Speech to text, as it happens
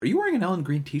Are you wearing an Ellen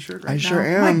Green t-shirt right now? I sure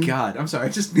am. Oh my God. I'm sorry. I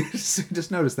just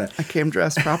noticed that. I came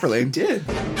dressed properly. You did.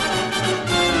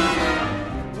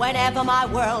 Whenever my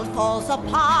world falls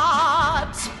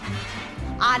apart,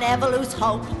 I never lose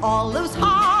hope or lose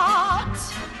heart.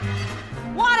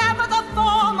 Whatever the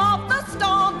form of the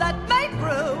storm that may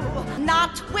brew,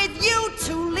 not with you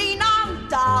to lean on,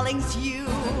 darlings, you.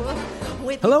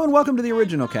 Hello and welcome to The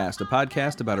Original Cast, a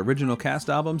podcast about original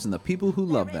cast albums and the people who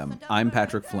love them. I'm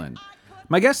Patrick Flynn.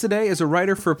 My guest today is a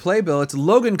writer for Playbill. It's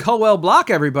Logan Culwell-Block,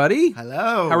 everybody.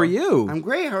 Hello. How are you? I'm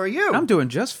great. How are you? I'm doing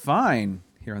just fine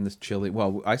here on this chilly,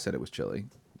 well, I said it was chilly.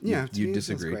 Yeah, you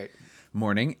disagreed. Great.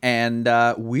 Morning. And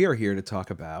we are here to talk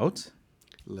about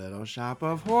Little Shop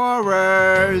of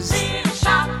Horrors. Little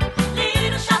shop of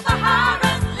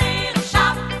horrors, little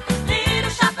shop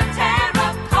of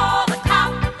terror, call the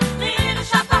cop, little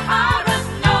shop of horrors,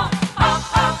 no,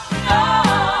 no.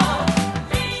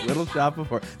 Little Shop of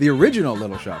Horrors. The original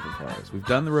Little Shop of Horrors. We've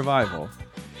done the revival,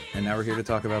 and now we're here to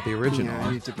talk about the original. Yeah,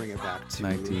 I need to bring it back to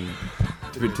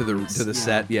to the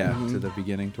set, to the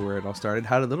beginning, to where it all started.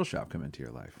 How did Little Shop come into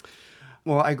your life?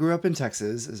 Well, I grew up in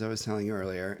Texas, as I was telling you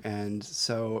earlier, and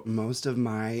so most of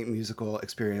my musical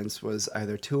experience was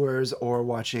either tours or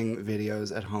watching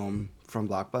videos at home from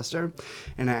Blockbuster.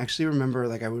 And I actually remember,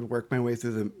 I would work my way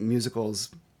through the musicals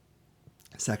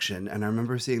section, and I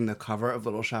remember seeing the cover of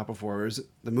Little Shop of Horrors,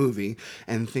 the movie,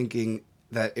 and thinking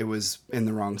that it was in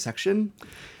the wrong section.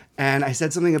 And I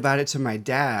said something about it to my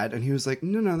dad, and he was like,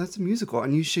 no, that's a musical,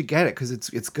 and you should get it because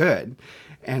it's good.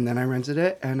 And then I rented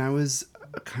it, and I was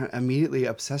kind of immediately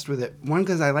obsessed with it. One,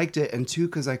 because I liked it, and two,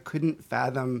 because I couldn't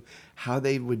fathom how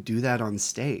they would do that on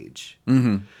stage.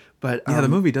 Mm-hmm. But the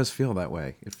movie does feel that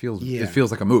way. It feels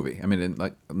like a movie. I mean,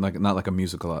 not like a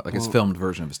musical, it's filmed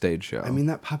version of a stage show. I mean,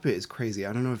 that puppet is crazy.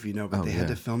 I don't know if you know, but they had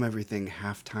to film everything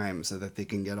half time so that they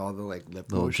can get all the lip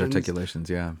little motions. articulations.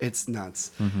 Yeah, it's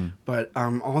nuts. Mm-hmm. But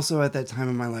also at that time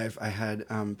in my life, I had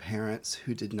parents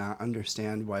who did not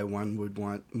understand why one would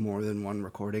want more than one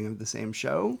recording of the same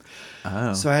show.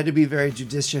 Oh. So I had to be very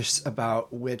judicious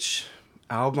about which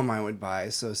album I would buy.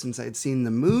 So since I'd seen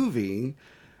the movie,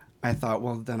 I thought,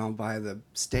 well, then I'll buy the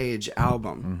stage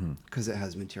album because it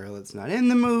has material that's not in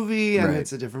the movie and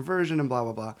it's a different version and blah,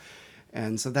 blah, blah.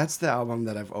 And so that's the album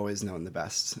that I've always known the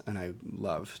best and I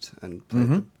loved and played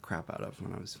the crap out of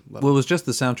when I was little. Well, it was just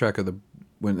the soundtrack of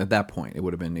at that point, it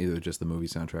would have been either just the movie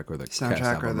soundtrack or the soundtrack cast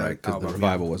album, or the right? Because the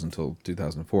revival wasn't until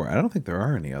 2004. I don't think there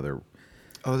are any other.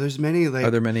 Oh, there's many. Are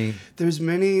there many? There's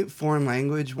many foreign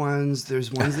language ones.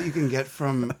 There's ones that you can get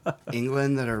from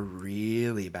England that are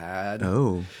really bad.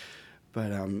 Oh. But,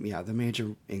 the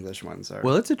major English ones are...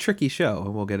 Well, it's a tricky show,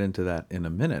 and we'll get into that in a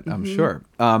minute, I'm sure.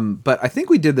 But I think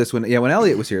we did this when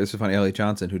Elliot was here. This is funny. Elliot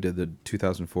Johnson, who did the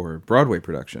 2004 Broadway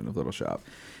production of Little Shop,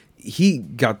 he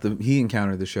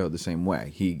encountered the show the same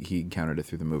way. He encountered it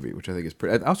through the movie, which I think is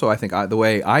pretty... Also, I think the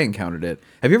way I encountered it...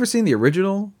 Have you ever seen the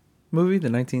original movie, the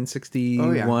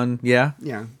 1961? Oh, yeah.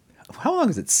 Yeah. How long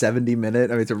is it? 70 minutes?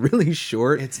 I mean, it's a really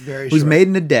short... It's very short. It was made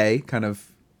in a day, kind of...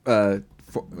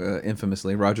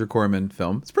 infamously, Roger Corman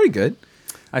film. It's pretty good,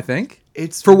 I think.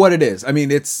 It's for what it is. I mean,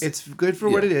 it's good for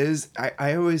what it is.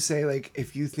 I always say,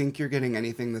 if you think you're getting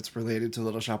anything that's related to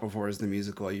Little Shop of Horrors the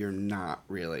musical, you're not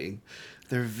really.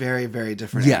 They're very, very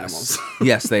different animals.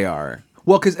 Yes, they are.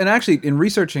 Well, and actually, in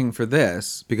researching for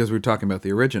this, because we were talking about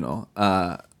the original,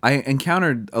 I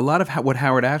encountered a lot of what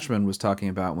Howard Ashman was talking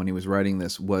about when he was writing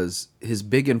this. Was his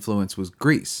big influence was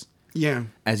Grease. Yeah.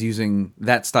 As using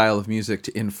that style of music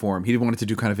to inform. He wanted to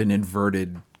do kind of an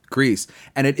inverted Grease.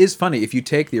 And it is funny, if you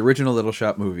take the original Little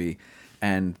Shop movie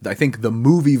and I think the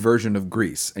movie version of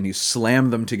Grease and you slam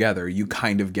them together, you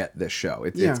kind of get this show.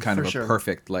 It's kind of a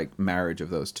perfect marriage of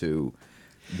those two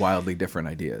wildly different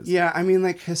ideas. Yeah, I mean,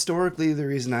 historically, the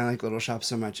reason I like Little Shop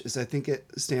so much is I think it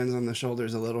stands on the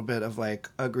shoulders a little bit of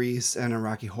a Grease and a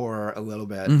Rocky Horror a little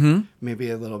bit. Mm-hmm. Maybe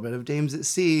a little bit of Dames at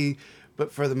Sea.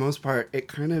 But for the most part, it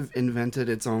kind of invented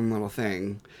its own little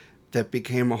thing that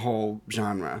became a whole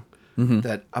genre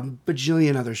that a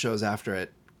bajillion other shows after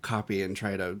it copy and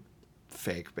try to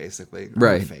fake, basically.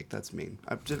 Right. Fake, that's mean.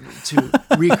 To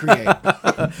recreate.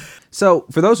 So,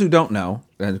 for those who don't know,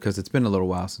 and because it's been a little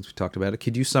while since we talked about it,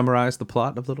 could you summarize the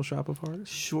plot of Little Shop of Horrors?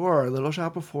 Sure. Little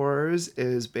Shop of Horrors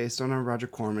is based on a Roger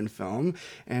Corman film,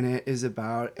 and it is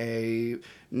about a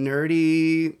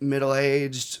nerdy,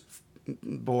 middle-aged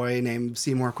boy named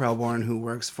Seymour Krelborn who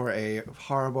works for a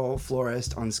horrible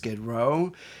florist on Skid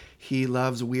Row. He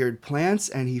loves weird plants,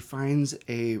 and he finds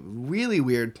a really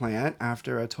weird plant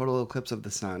after a total eclipse of the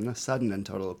sun, a sudden and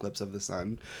total eclipse of the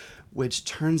sun, which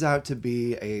turns out to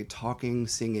be a talking,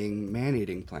 singing,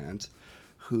 man-eating plant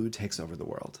who takes over the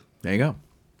world. There you go.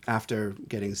 after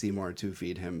getting Seymour to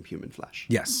feed him human flesh.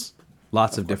 Yes.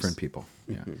 Lots of different people.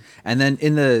 Yeah. And then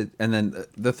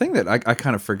the thing that I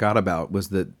kind of forgot about was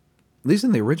that, at least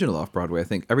in the original Off-Broadway, I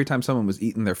think every time someone was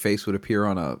eaten, their face would appear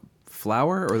on a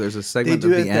flower, or there's a segment at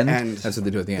the end. That's what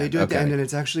they do at the end. They do at the end, and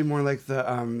it's actually more like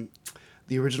the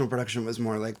original production was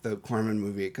more like the Corman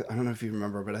movie. I don't know if you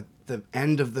remember, but at the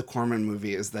end of the Corman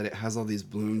movie is that it has all these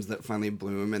blooms that finally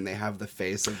bloom, and they have the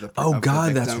face of the Oh,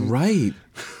 God, that's right.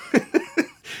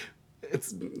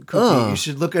 It's kooky. You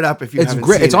should look it up if you haven't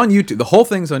great. seen It's on YouTube. The whole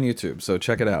thing's on YouTube, so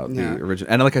check it out. Yeah. The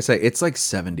original, and like I say, it's like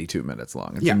 72 minutes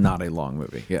long. It's not a long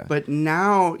movie. Yeah. But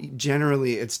now,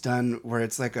 generally, it's done where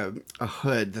it's like a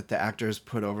hood that the actors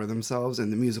put over themselves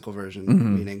in the musical version,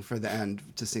 meaning for the end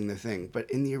to sing the thing.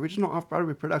 But in the original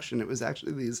Off-Broadway production, it was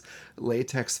actually these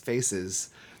latex faces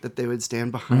that they would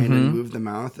stand behind and move the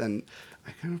mouth, and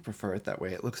I kind of prefer it that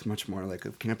way. It looks much more like a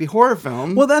campy horror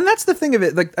film. Well, then that's the thing of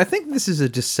it. Like, I think this is a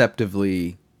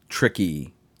deceptively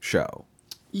tricky show.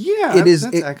 Yeah, that's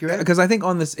accurate. Because I think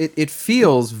on this, it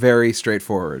feels very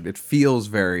straightforward. It feels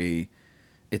very,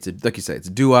 like you say, it's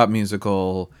a doo-wop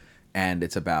musical, and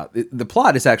it's about, the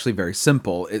plot is actually very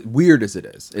simple. Weird as it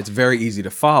is, it's very easy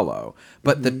to follow.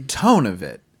 But the tone of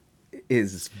it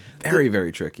is very,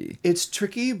 very tricky. It's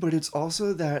tricky, but it's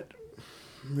also that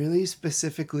really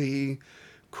specifically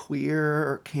queer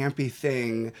or campy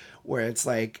thing where it's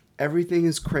like everything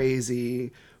is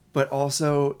crazy, but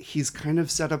also he's kind of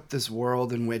set up this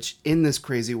world in which, in this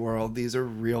crazy world, these are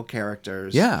real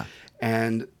characters. Yeah.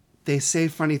 And they say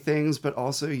funny things, but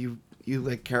also you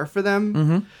like care for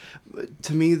them.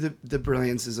 To me, the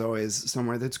brilliance is always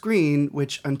Somewhere That's Green,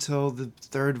 which until the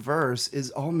third verse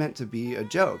is all meant to be a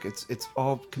joke. It's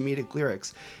all comedic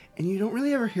lyrics, and you don't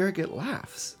really ever hear it get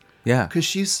laughs. Yeah. Because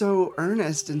she's so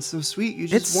earnest and so sweet. You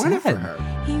just want it for her.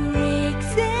 He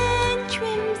rakes and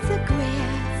trims the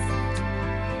grass.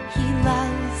 He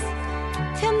loves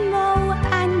to mow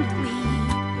and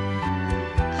weed.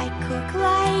 I cook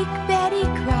like Betty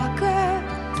Crocker,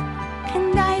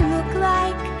 and I look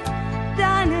like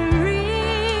Donna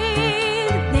Reed.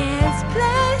 There's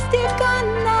plastic on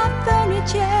the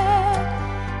furniture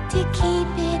to keep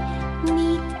it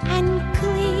neat and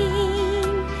clean.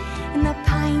 In the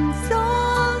pine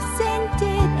sol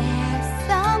scented air,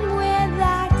 somewhere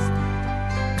that's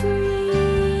green.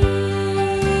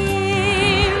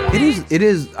 It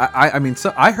is. I mean,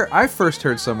 so I first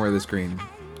heard Somewhere This Green,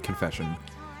 confession,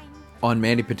 on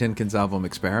Mandy Patinkin's album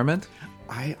Experiment.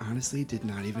 I honestly did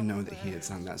not even know that he had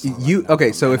sung that song.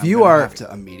 Okay, so if I'm you gonna are have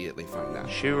to immediately find that.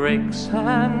 She rakes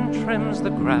and trims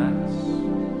the grass.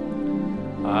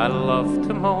 I love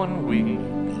to mow and weed.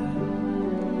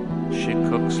 She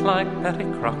cooks like Betty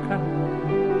Crocker,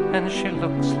 and she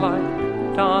looks like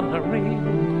Donna Reed.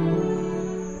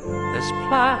 There's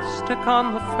plastic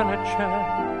on the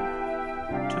furniture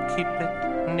to keep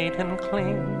it neat and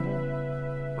clean.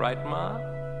 Right, Ma?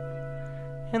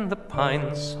 In the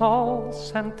pine sol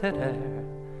scented air,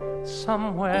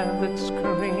 somewhere that's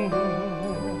green.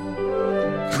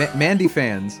 Mandy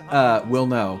fans will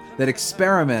know that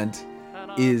Experiment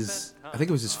is, I think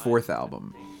it was his fourth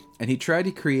album, and he tried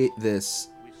to create this.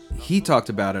 He talked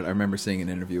about it. I remember seeing an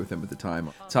interview with him at the time,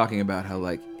 talking about how,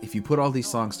 like, if you put all these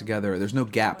songs together, there's no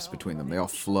gaps between them; they all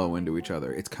flow into each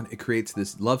other. It creates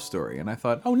this love story, and I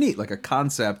thought, oh, neat, like a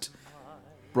concept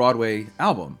Broadway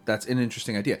album. That's an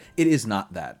interesting idea. It is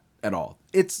not that at all.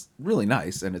 It's really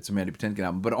nice, and it's a Mandy Patinkin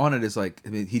album, but on it is like, I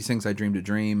mean, he sings "I Dreamed a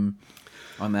Dream"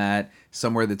 on that.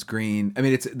 Somewhere That's Green. I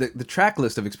mean, it's the track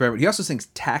list of Experiment. He also sings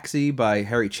 "Taxi" by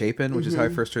Harry Chapin, which is how I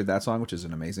first heard that song, which is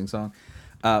an amazing song.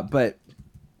 But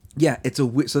yeah, so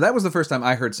that was the first time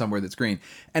I heard Somewhere That's Green.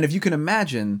 And if you can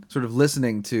imagine sort of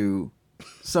listening to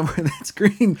Somewhere That's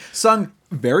Green sung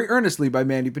very earnestly by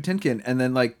Mandy Patinkin, and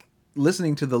then like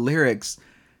listening to the lyrics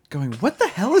going, what the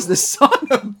hell is this song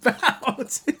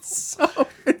about?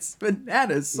 It's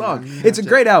bananas song. Yeah, it's a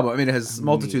great album. I mean, it has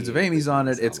multitudes of Amy's on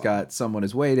it. It's got Someone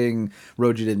Is Waiting,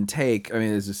 Road You Didn't Take. I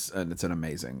mean, it's an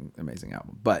amazing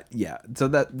album. But yeah, so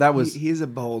that was. He's a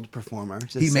bold performer.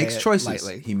 He makes choices.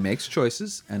 Lightly. He makes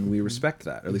choices, and we respect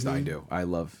that. Or at least I do. I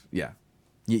love. Yeah,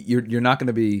 you're not going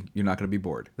to be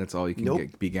bored. That's all you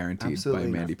can be guaranteed Absolutely by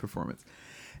a Mandy performance.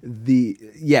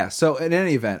 So in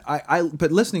any event,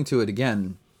 but listening to it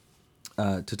again.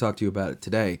 To talk to you about it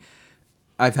today,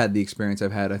 I've had the experience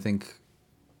I've had, I think,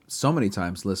 so many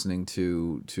times listening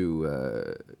to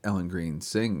Ellen Greene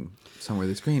sing Somewhere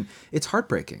That's Green. It's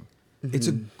heartbreaking. It's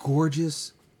a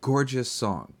gorgeous, gorgeous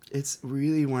song. It's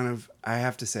really I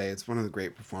have to say, it's one of the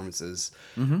great performances.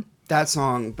 That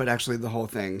song, but actually the whole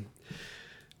thing.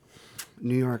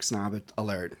 New York snob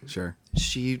alert. Sure.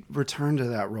 She returned to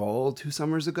that role 2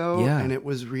 summers ago, Yeah. and it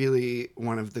was really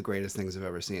one of the greatest things I've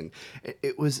ever seen.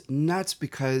 It was nuts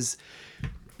because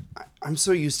I'm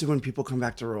so used to when people come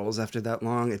back to roles after that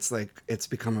long, it's like it's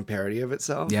become a parody of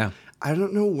itself. Yeah. I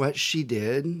don't know what she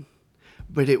did,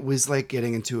 but it was like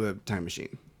getting into a time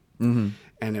machine. Mm-hmm.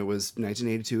 And it was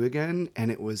 1982 again,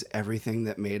 and it was everything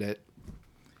that made it.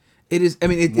 It is. I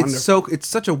mean, Wonderful. it's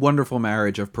such a wonderful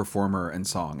marriage of performer and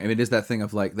song. I mean, it is that thing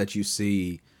of like that you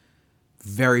see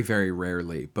very, very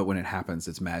rarely, but when it happens,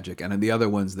 it's magic. And then the other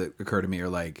ones that occur to me are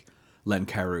like Len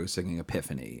Carew singing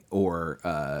Epiphany or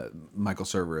Michael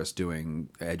Cerveris doing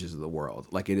Edges of the World.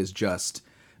 Like it is just,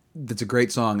 it's a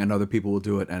great song and other people will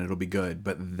do it and it'll be good.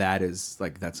 But that is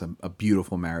like, that's a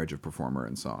beautiful marriage of performer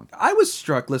and song. I was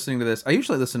struck listening to this. I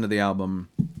usually listen to the album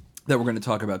that we're going to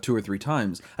talk about 2 or 3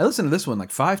 times. I listened to this one like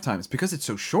 5 times because it's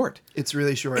so short. It's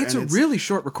really short. It's a really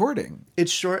short recording.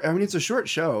 It's short. I mean, it's a short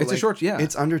show. It's a short, yeah.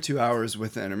 It's under 2 hours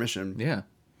with the intermission. Yeah.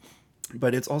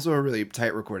 But it's also a really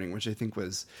tight recording, which I think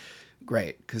was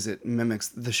great because it mimics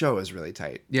the show is really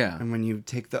tight. Yeah. And when you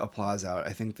take the applause out,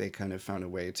 I think they kind of found a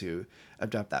way to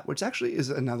adapt that, which actually is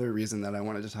another reason that I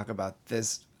wanted to talk about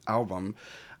this album.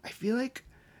 I feel like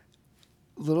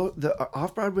the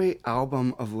off-Broadway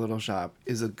album of Little Shop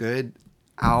is a good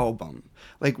album.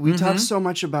 Like we talk so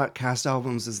much about cast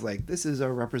albums as like this is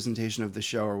a representation of the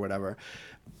show or whatever.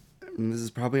 And this is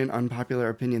probably an unpopular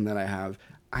opinion that I have.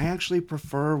 I actually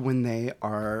prefer when they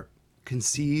are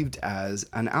conceived as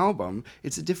an album.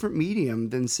 It's a different medium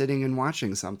than sitting and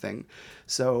watching something.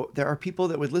 So there are people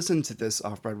that would listen to this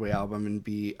off-Broadway album and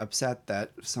be upset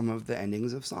that some of the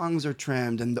endings of songs are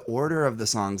trimmed and the order of the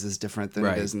songs is different than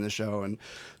Right. it is in the show and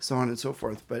so on and so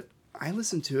forth. But I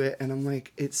listened to it and I'm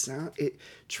like, it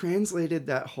translated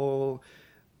that whole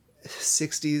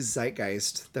 60s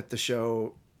zeitgeist that the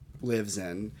show lives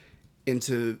in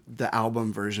into the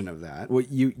album version of that. Well,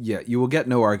 you will get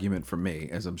no argument from me,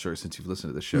 as I'm sure since you've listened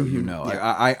to the show, you know.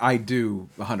 Yeah. I do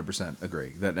 100%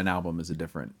 agree that an album is a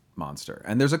different monster.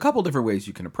 And there's a couple different ways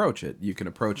you can approach it. You can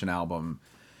approach an album.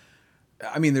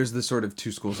 I mean, there's the sort of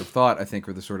 2 schools of thought, I think,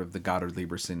 or the sort of the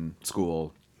Goddard-Lieberson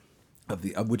school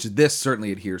of which this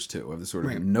certainly adheres to, of the sort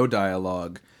of Right. no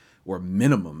dialogue or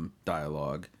minimum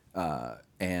dialogue,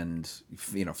 and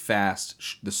fast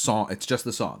the song. It's just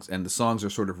the songs, and the songs are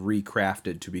sort of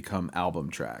recrafted to become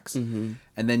album tracks. And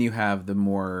then you have the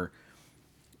more,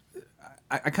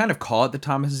 I kind of call it the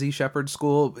Thomas Z. Shepard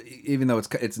school, even though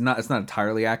it's not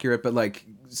entirely accurate. But like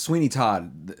Sweeney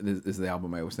Todd is the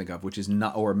album I always think of, which is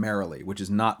not, or Merrily, which is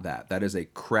not that. That is a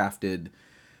crafted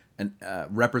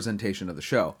representation of the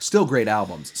show. Still great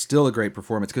albums, still a great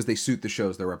performance because they suit the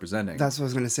shows they're representing. That's what I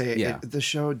was going to say. Yeah. The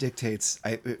show dictates,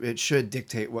 it should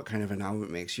dictate what kind of an album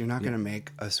it makes. You're not going to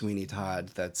make a Sweeney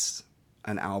Todd that's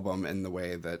an album in the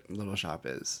way that Little Shop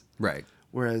is. Right.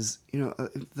 Whereas, the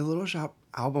Little Shop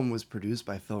album was produced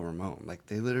by Phil Ramone. Like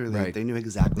they literally, Right. they knew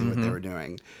exactly what they were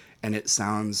doing. And it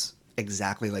sounds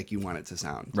exactly like you want it to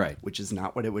sound. Right. Which is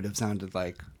not what it would have sounded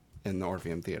like in the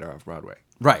Orpheum Theater off Broadway.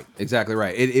 Right, exactly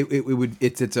right.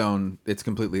 It's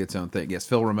completely its own thing. Yes,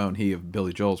 Phil Ramone, he of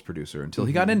Billy Joel's producer until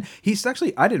he got in. He's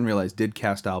actually, I didn't realize, did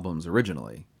cast albums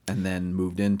originally and then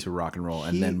moved into rock and roll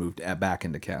and then moved back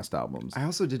into cast albums. I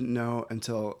also didn't know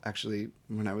until actually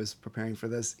when I was preparing for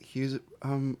this, he's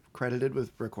credited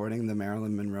with recording the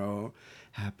Marilyn Monroe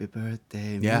 "Happy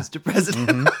Birthday, Yeah. Mr.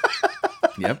 President."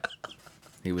 Yep,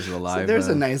 he was alive. So there's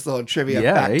a nice little trivia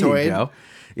There you factoid. go.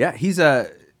 Yeah, he's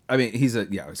a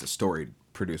storied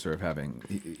producer of having.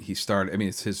 He started. I mean,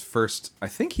 it's his first. I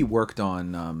think he worked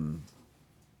on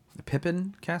the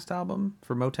Pippin cast album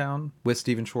for Motown with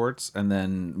Stephen Schwartz, and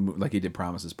then like he did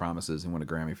Promises, and won a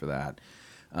Grammy for that,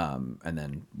 and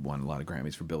then won a lot of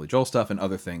Grammys for Billy Joel stuff and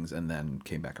other things, and then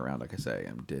came back around, like I say,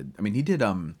 and did. I mean, he did.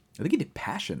 I think he did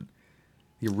Passion.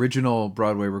 The original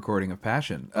Broadway recording of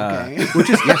Passion, Okay. which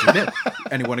is yes, he did,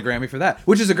 and he won a Grammy for that,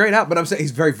 which is a great album. But I'm saying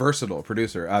he's a very versatile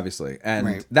producer, obviously, and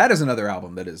Right. that is another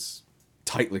album that is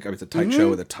tight. Like it's a tight show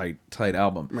with a tight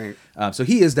album. Right. So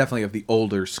he is definitely of the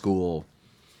older school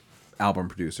album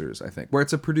producers, I think, where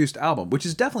it's a produced album, which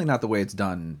is definitely not the way it's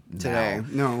done Today,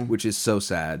 now, no. which is so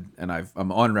sad. And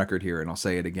I'm on record here, and I'll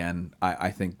say it again.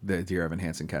 I think the Dear Evan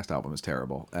Hansen cast album is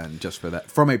terrible, and just for that,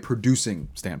 from a producing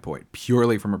standpoint,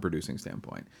 purely from a producing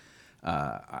standpoint,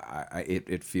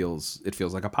 it feels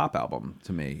like a pop album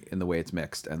to me in the way it's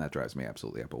mixed, and that drives me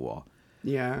absolutely up a wall.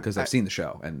 Yeah. Because I've seen the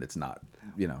show, and it's not,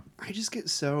 I just get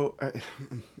so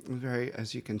I'm a very,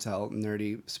 as you can tell,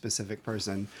 nerdy specific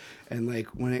person, and like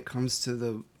when it comes to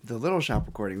the Little Shop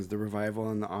recordings, the revival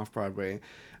and the off Broadway,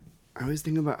 I always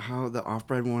think about how the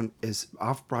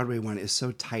off-Broadway one is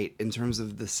so tight in terms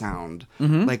of the sound.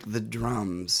 Like the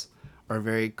drums are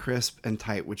very crisp and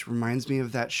tight, which reminds me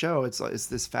of that show. It's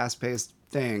this fast-paced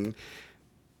thing.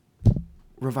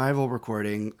 Revival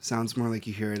recording sounds more like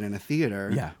you hear it in a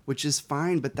theater, which is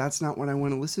fine, but that's not what I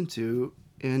want to listen to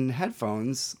in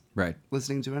headphones. Right.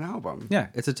 Listening to an album. Yeah,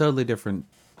 it's a totally different.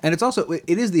 And it's also, it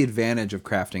is the advantage of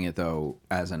crafting it, though,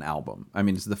 as an album. I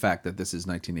mean, it's the fact that this is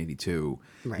 1982.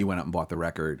 Right. You went out and bought the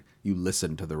record. You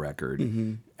listened to the record.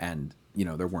 And, you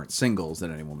know, there weren't singles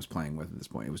that anyone was playing with at this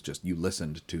point. It was just you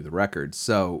listened to the record.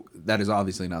 So that is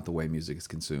obviously not the way music is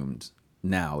consumed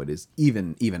now. It is,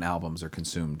 even albums are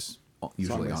consumed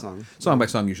usually song by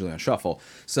song, usually on shuffle.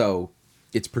 So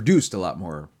it's produced a lot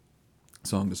more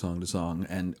song to song to song.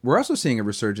 And we're also seeing a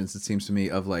resurgence, it seems to me,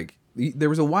 of like, there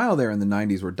was a while there in the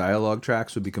 90s where dialogue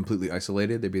tracks would be completely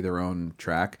isolated. They'd be their own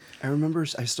track. I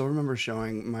still remember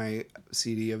showing my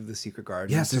CD of The Secret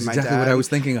Garden. Yes, to that's my exactly dad, what I was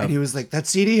thinking of. And he was like, that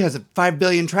CD has 5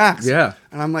 billion tracks. Yeah.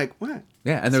 And I'm like, what?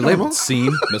 Yeah, and they're labeled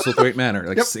scene, Misselthwaite Manor,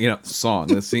 like, you know, song,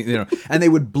 the scene, you know, and they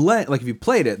would blend, like if you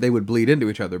played it, they would bleed into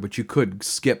each other, but you could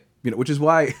skip, you know, which is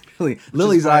why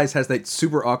Lily's Eyes has that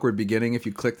super awkward beginning. If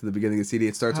you click to the beginning of the CD,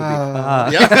 it starts with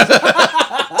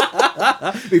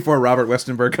before Robert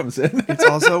Westenberg comes in. It's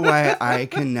also why I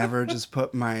can never just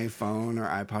put my phone or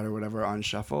iPod or whatever on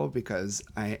shuffle, because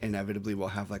I inevitably will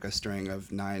have like a string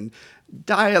of 9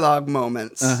 dialogue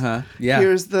moments. Yeah.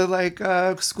 Here's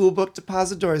the school book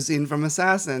depository scene from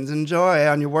Assassins. Enjoy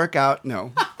on your workout.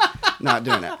 No. Not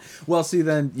doing it. Well, see,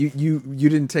 then you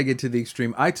didn't take it to the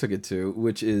extreme I took it to,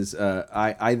 which is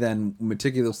I then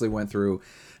meticulously went through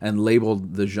and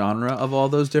labeled the genre of all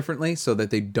those differently so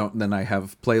that they don't. Then I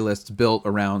have playlists built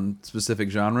around specific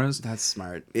genres. That's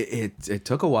smart. It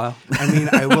took a while. I mean,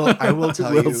 I will tell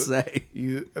I will say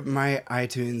my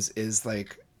iTunes is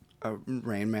like a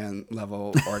Rain Man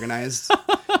level organized.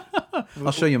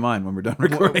 I'll show you mine when we're done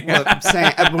recording. When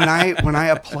I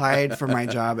applied for my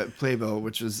job at Playbill,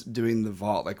 which was doing the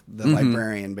vault, like the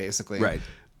librarian, basically. Right.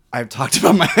 I've talked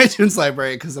about my iTunes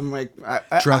library because I'm like,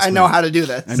 I know how to do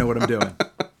this. I know what I'm doing.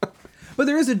 But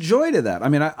there is a joy to that. I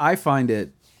mean, I find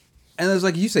it, and there's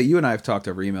like you say, you and I have talked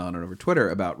over email and over Twitter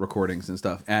about recordings and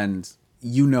stuff, and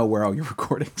you know where all your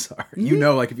recordings are. You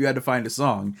know, like if you had to find a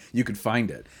song, you could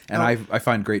find it. And I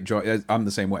find great joy. I'm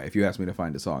the same way. If you asked me to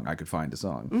find a song, I could find a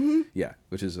song. Yeah,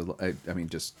 which is, I mean,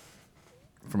 just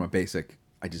from a basic,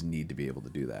 I just need to be able to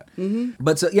do that.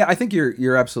 But so, yeah, I think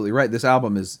you're absolutely right. This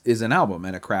album is an album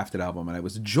and a crafted album, and it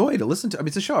was a joy to listen to. I mean,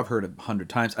 it's a show I've heard 100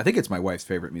 times. I think it's my wife's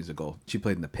favorite musical. She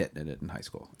played in the pit in it in high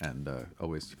school, and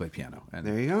she played piano. And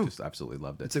there you go. Just absolutely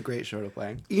loved it. It's a great show to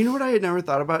play. You know what I had never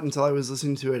thought about until I was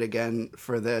listening to it again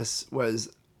for this was,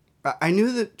 I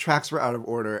knew that tracks were out of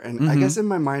order, and I guess in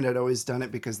my mind I'd always done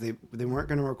it because they weren't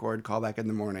going to record Call Back in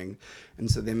the Morning,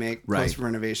 and so they make Post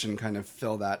Renovation kind of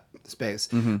fill that space.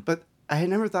 But I had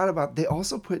never thought about, they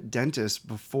also put Dentist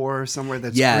before Somewhere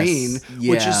That's Green,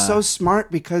 which is so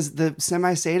smart because the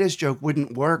semi-sadist joke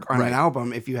wouldn't work on an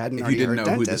album if you hadn't already heard Dentist. If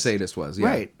you didn't know who the sadist was. Yeah.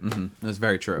 Right. That's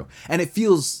very true. And it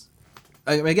feels,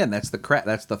 I mean, again, that's the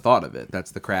thought of it.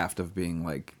 That's the craft of being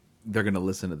like, they're going to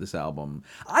listen to this album.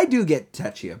 I do get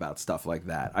touchy about stuff like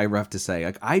that. I have to say,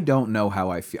 like, I don't know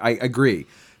how I feel. I agree.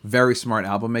 Very smart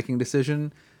album making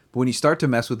decision. But when you start to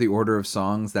mess with the order of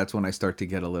songs, that's when I start to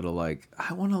get a little like,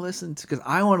 I want to listen to, because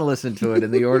I want to listen to it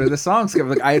in the order the songs come.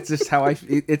 Like, it's just how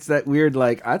it's that weird,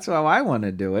 like, that's how I want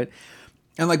to do it.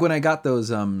 And like when I got those,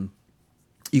 you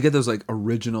get those like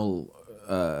original,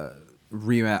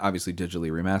 obviously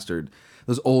digitally remastered,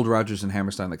 those old Rodgers and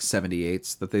Hammerstein like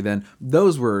 78s that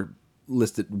those were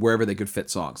listed wherever they could fit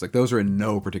songs. Like those are in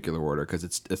no particular order because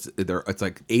it's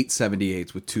like 8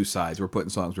 78s with 2 sides. We're putting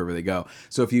songs wherever they go.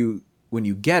 So when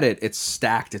you get it, it's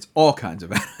stacked. It's all kinds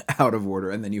of out of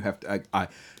order, and then you have to.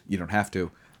 You don't have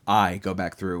to. I go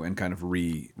back through and kind of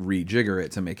rejigger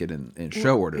it to make it in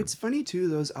show order. It's funny too,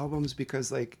 those albums,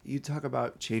 because like you talk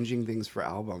about changing things for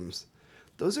albums.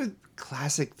 Those are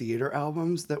classic theater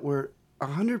albums that were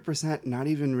 100% not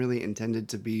even really intended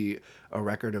to be a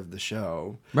record of the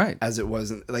show, right? As it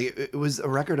wasn't, like, it was a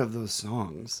record of those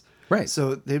songs, right?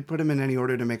 So they'd put them in any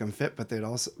order to make them fit, but they'd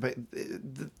also,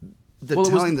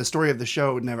 telling the story of the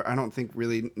show never, I don't think,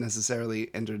 really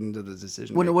necessarily entered into the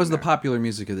decision. When it was the popular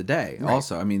music of the day, right.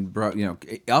 Also, I mean,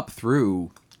 up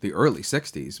through the early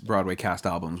 '60s, Broadway cast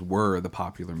albums were the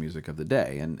popular music of the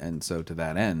day, and so to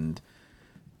that end,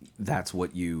 that's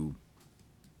what you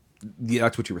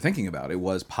were thinking about. It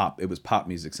was pop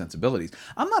music sensibilities.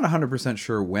 I'm not 100%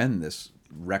 sure when this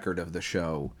record of the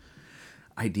show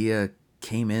idea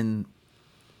came in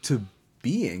to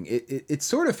being. It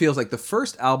sort of feels like the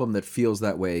first album that feels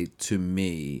that way to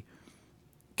me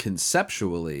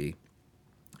conceptually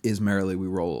is Merrily We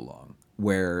Roll Along,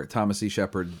 where Thomas E.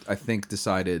 Shepard, I think,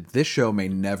 decided this show may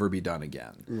never be done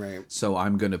again. Right. So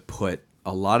I'm going to put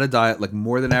a lot of like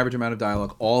more than average amount of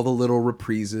dialogue, all the little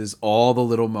reprises, all the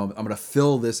little moments. I'm going to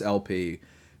fill this LP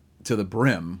to the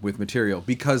brim with material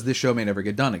because this show may never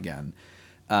get done again.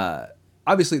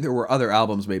 Obviously, there were other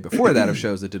albums made before that of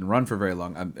shows that didn't run for very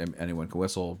long. Anyone Can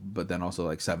Whistle, but then also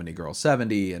like 70 Girls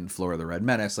 70 and Flora the Red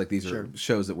Menace. Like these are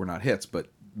shows that were not hits, but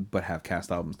have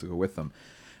cast albums to go with them.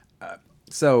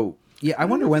 So yeah, I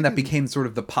wonder when that became sort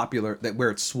of the popular,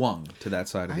 where it swung to that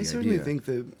side of the idea. I certainly think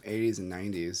the 80s and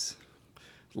 90s,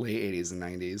 late 80s and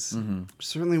 90s,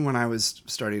 certainly when I was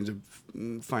starting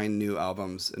to find new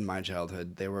albums in my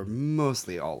childhood, they were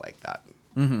mostly all like that.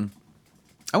 Mm-hmm.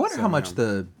 I wonder how much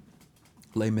the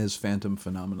Les Mis Phantom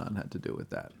phenomenon had to do with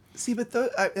that. See, but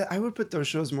I would put those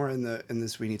shows more in the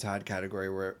Sweeney Todd category,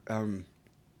 where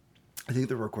I think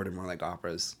they're recorded more like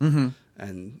operas,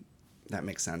 and that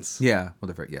makes sense. Yeah,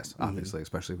 well, obviously,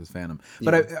 especially with Phantom.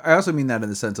 But I also mean that in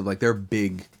the sense of like they're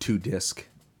big 2-disc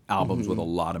albums with a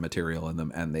lot of material in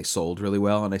them, and they sold really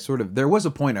well. And there was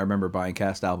a point I remember buying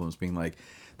cast albums, being like,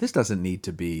 this doesn't need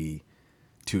to be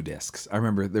 2 discs. I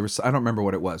remember I don't remember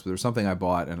what it was, but there was something I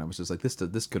bought, and I was just like,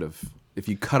 this could have, if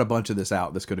you cut a bunch of this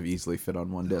out, this could have easily fit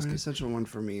on one disc. The essential one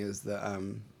for me is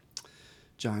the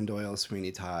John Doyle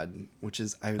Sweeney Todd, which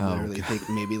is, I literally think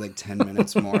maybe like 10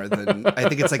 minutes more than, I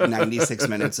think it's like 96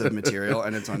 minutes of material,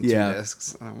 and it's on 2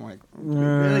 discs. And I'm like, we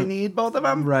really need both of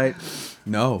them? Right.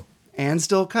 No. And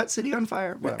still cut City on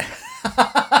Fire. Whatever.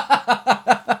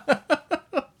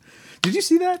 Did you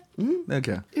see that? Mm-hmm.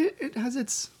 Okay. It has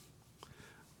its...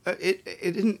 It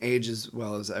didn't age as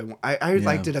well as I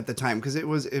liked it at the time, because it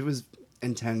was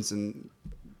intense and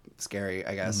scary,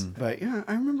 I guess. But yeah,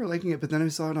 I remember liking it. But then I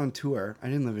saw it on tour. I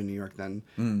didn't live in New York then,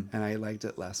 and I liked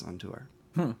it less on tour.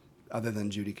 Other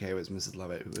than Judy Kay was Mrs.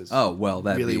 Lovett, who was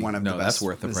really one of the best that's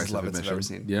worth the Mrs. price of Lovetts admission. I've ever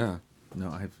seen. Yeah. No,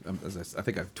 I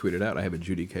think I've tweeted out. I have a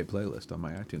Judy Kay playlist on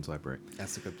my iTunes library.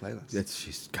 That's a good playlist.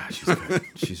 She's good.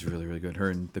 She's really, really good. Her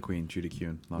and the Queen, Judy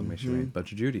Kuhn. Long may she reign.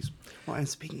 Bunch of Judys. Well, and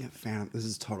speaking of Phantom, this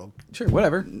is total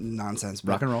whatever nonsense.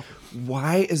 Rock and roll.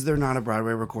 Why is there not a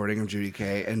Broadway recording of Judy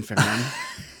Kay and Phantom?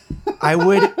 I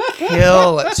would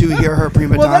kill to hear her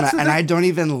prima donna, and I don't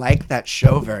even like that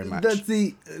show very much. That's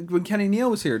when Kenny Neal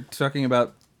was here talking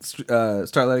about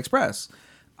Starlight Express.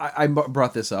 I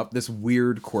brought this up, this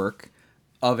weird quirk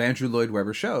of Andrew Lloyd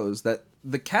Webber shows, that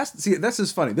the cast... See, this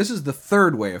is funny. This is the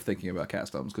third way of thinking about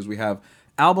cast albums, because we have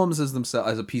albums as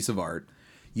themselves, as a piece of art.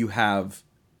 You have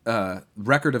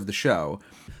record of the show.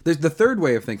 The third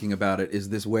way of thinking about it is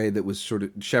this way that was sort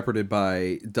of shepherded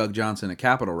by Doug Johnson at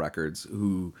Capitol Records,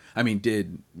 who,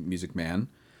 did Music Man,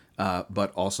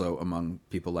 but also among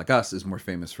people like us is more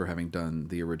famous for having done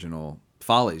the original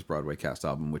Follies Broadway cast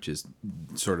album, which is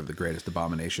sort of the greatest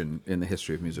abomination in the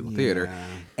history of musical theater.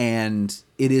 And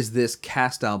it is this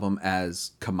cast album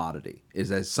as commodity,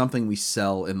 is as something we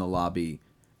sell in the lobby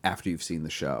after you've seen the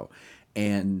show.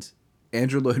 And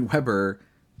Andrew Lloyd Webber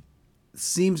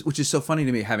seems, which is so funny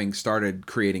to me, having started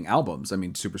creating albums,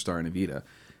 Superstar and Evita,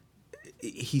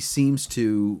 he seems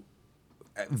to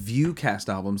view cast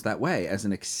albums that way, as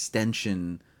an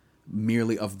extension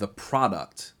merely of the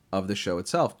product of the show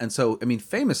itself. And so,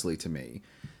 famously to me,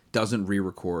 doesn't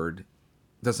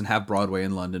have Broadway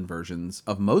and London versions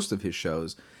of most of his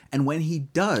shows. And when he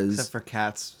does... Except for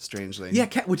Cats, strangely. Yeah,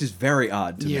 which is very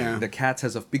odd to me. The Cats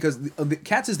has because the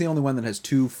Cats is the only one that has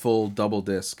 2 full double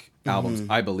disc albums,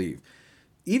 I believe.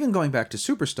 Even going back to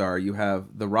Superstar, you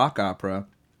have the rock opera,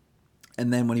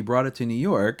 and then when he brought it to New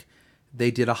York, they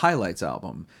did a highlights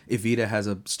album. Evita has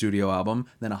a studio album,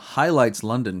 then a highlights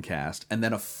London cast, and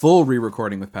then a full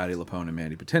re-recording with Patti LuPone and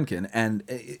Mandy Patinkin. And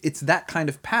it's that kind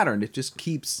of pattern. It just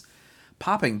keeps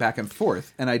popping back and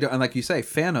forth. And like you say,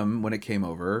 Phantom, when it came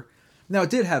over, now it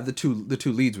did have the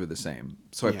two leads were the same,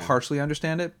 so I partially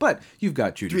understand it. But you've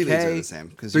got Judy Kay. 3 leads are the same,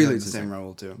 because you have the same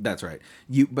role too. That's right.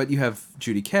 But you have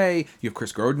Judy Kay, you have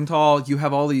Chris Grodenthal, you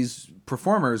have all these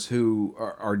performers who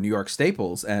are New York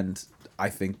staples, and I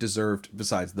think deserved,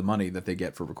 besides the money that they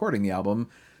get for recording the album.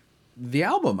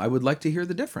 I would like to hear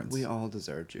the difference. We all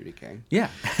deserve Judy Kay. Yeah.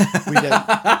 We did.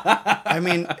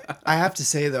 I have to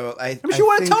say, though... she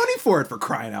won a Tony for it, for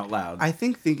crying out loud. I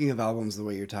think thinking of albums the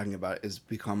way you're talking about has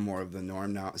become more of the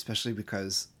norm now, especially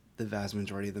because the vast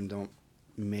majority of them don't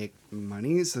make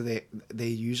money, so they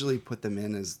usually put them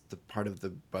in as the part of the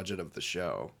budget of the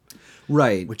show.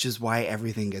 Right. Which is why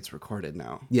everything gets recorded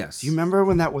now. Yes. Do you remember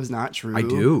when that was not true? I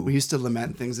do. We used to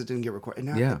lament things that didn't get recorded.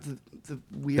 Now Yeah. the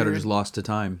weird That are just lost to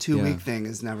time. 2-week thing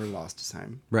is never lost to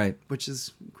time. Right. Which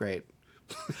is great.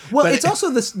 Well, But it's also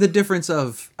the difference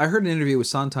of, I heard an interview with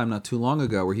Sondheim not too long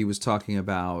ago where he was talking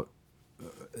about,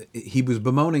 he was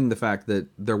bemoaning the fact that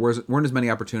there weren't as many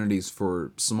opportunities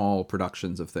for small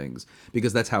productions of things,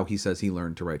 because that's how he says he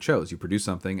learned to write shows. You produce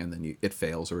something and then it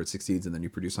fails or it succeeds and then you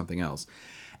produce something else.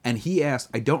 And he asked,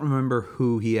 I don't remember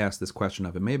who he asked this question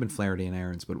of. It may have been Flaherty and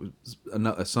Aarons, but it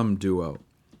was some duo.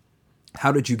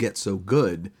 How did you get so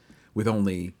good with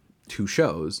only 2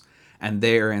 shows? And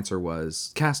their answer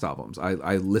was cast albums.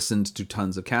 I listened to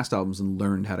tons of cast albums and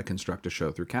learned how to construct a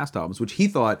show through cast albums, which he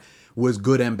thought was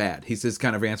good and bad. His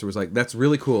kind of answer was like, that's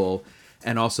really cool,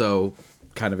 and also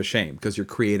kind of a shame, because you're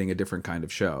creating a different kind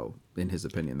of show, in his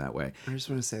opinion, that way. I just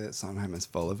want to say that Sondheim is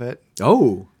full of it.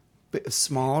 Oh.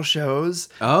 Small shows.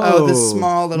 Oh. The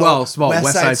small little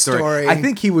West Side Story. I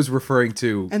think he was referring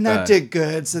to... And that did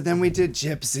good, so then we did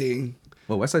Gypsy.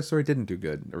 Well, West Side Story didn't do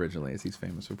good originally, as he's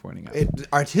famous for pointing out. It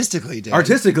artistically did.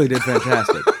 Artistically did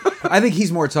fantastic. I think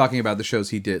he's more talking about the shows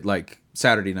he did, like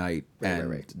Saturday Night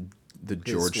and the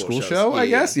George School Show, I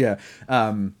guess. Yeah.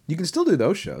 You can still do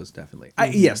those shows, definitely.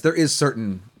 Yes, there is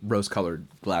certain rose-colored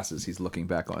glasses he's looking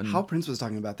back on. Hal Prince was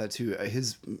talking about that, too.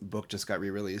 His book just got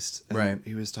re-released. And right.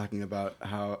 He was talking about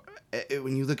how,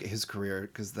 when you look at his career,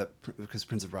 because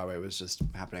Prince of Broadway was just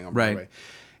happening on Broadway.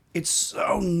 It's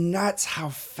so nuts how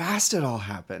fast it all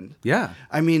happened. Yeah.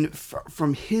 I mean,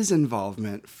 from his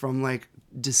involvement, from like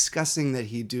discussing that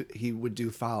he would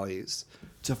do Follies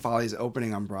to Follies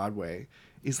opening on Broadway,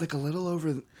 is like a little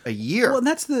over a year. Well, and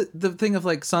that's the thing of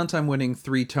like Sondheim winning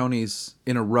 3 Tonys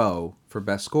in a row for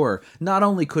Best Score. Not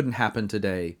only couldn't happen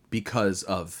today because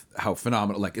of how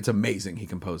phenomenal, like it's amazing he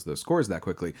composed those scores that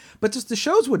quickly, but just the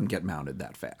shows wouldn't get mounted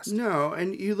that fast. No,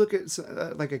 and you look at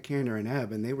like a Kander and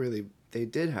Ebb, and they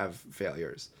did have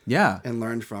failures. Yeah. And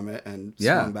learned from it and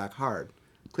swung back hard,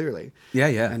 clearly. Yeah,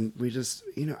 yeah. And we just,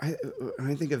 when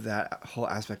I think of that whole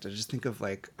aspect, I just think of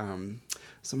like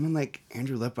someone like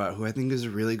Andrew Lippa, who I think is a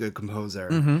really good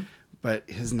composer, but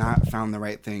has not found the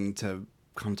right thing to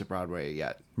come to Broadway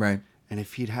yet. Right. And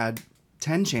if he'd had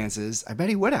 10 chances, I bet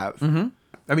he would have.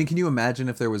 I mean, can you imagine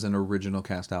if there was an original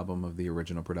cast album of the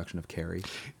original production of Carrie?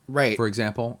 Right. For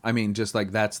example. I mean, just like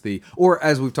or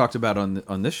as we've talked about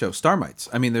on this show, Starmites.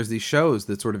 I mean, there's these shows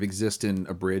that sort of exist in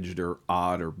abridged or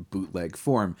odd or bootleg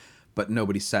form, but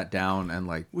nobody sat down and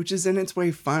like... Which is in its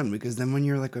way fun, because then when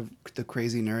you're like the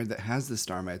crazy nerd that has the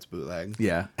Starmites bootleg,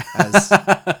 yeah, as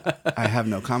I have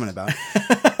no comment about,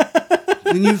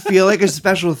 then you feel like a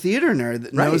special theater nerd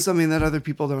that knows something that other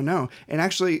people don't know. And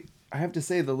actually... I have to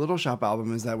say the Little Shop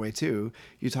album is that way too.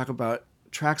 You talk about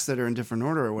tracks that are in different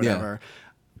order or whatever.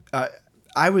 Yeah.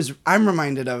 I'm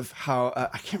reminded of how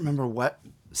I can't remember what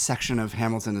section of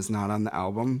Hamilton is not on the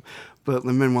album, but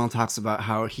Lin-Manuel talks about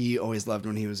how he always loved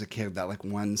when he was a kid that like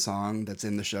one song that's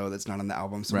in the show that's not on the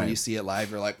album. So when you see it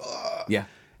live, you're like, oh. Yeah.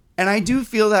 And I do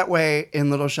feel that way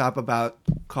in Little Shop about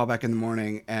Call Back in the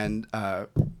Morning and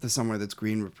the Somewhere That's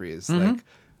Green reprise. Like.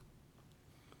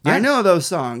 Yeah. I know those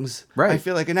songs. Right. I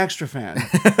feel like an extra fan.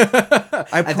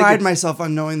 I pride myself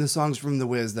on knowing the songs from The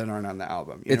Wiz that aren't on the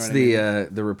album. You know what I mean?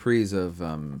 The reprise of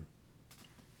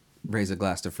Raise a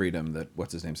Glass to Freedom that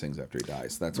what's his name sings after he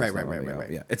dies. That's right.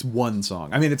 Yeah, it's one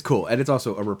song. I mean, it's cool, and it's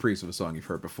also a reprise of a song you've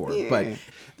heard before. Yeah.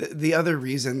 But the other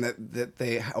reason that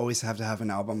they always have to have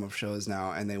an album of shows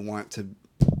now, and they want to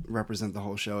represent the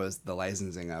whole show, is the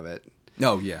licensing of it.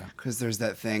 Oh yeah, because there's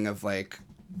that thing of like.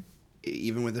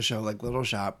 Even with a show like Little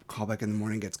Shop, Call Back in the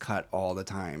Morning gets cut all the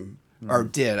time. Or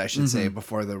did, I should say,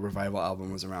 before the Revival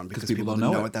album was around. Because people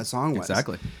didn't know what that song was.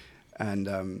 Exactly. And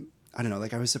I don't know,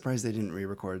 like I was surprised they didn't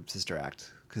re-record Sister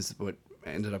Act. Because what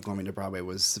ended up going to Broadway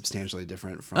was substantially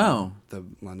different from the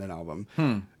London album.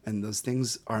 And those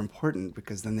things are important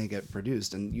because then they get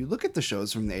produced. And you look at the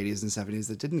shows from the 80s and 70s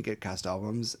that didn't get cast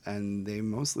albums, and they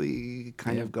mostly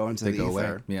kind of go into the ether.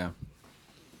 Away. Yeah.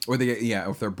 Or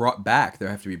if they're brought back, they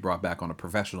have to be brought back on a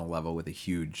professional level with a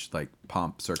huge like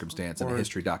pomp, circumstance, and a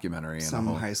history documentary. And some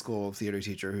high school theater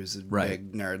teacher who's a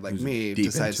big nerd like me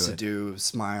decides to do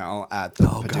Smile at the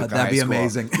Paducah God, that'd be High School.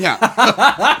 amazing.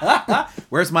 Yeah.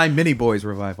 Where's my Mini Boys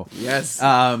revival? Yes. So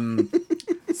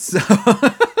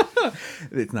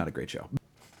it's not a great show.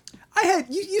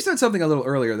 You said something a little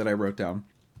earlier that I wrote down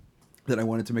that I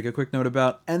wanted to make a quick note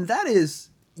about, and that is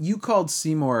you called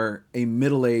Seymour a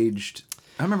middle-aged.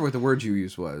 I remember what the word you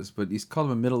used was, but he's called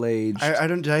him a middle-aged I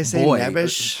don't. Did I say boy.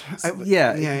 nebbish?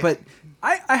 Yeah, but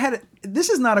I had this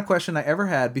is not a question I ever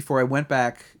had before I went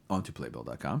back onto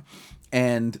Playbill.com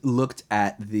and looked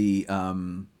at the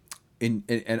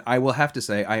and I will have to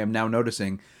say I am now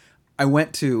noticing. I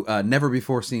went to never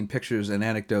before seen pictures and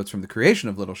anecdotes from the creation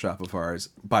of Little Shop of Horrors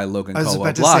by Logan Culwell-Block. I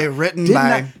was about to say written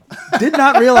by. Did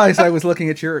not realize I was looking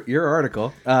at your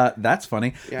article. That's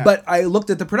funny. Yeah. But I looked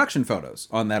at the production photos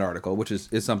on that article, which is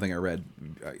something I read,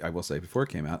 I will say, before it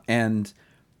came out. And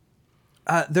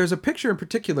there's a picture in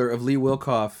particular of Lee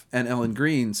Wilkoff and Ellen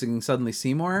Greene singing Suddenly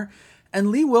Seymour.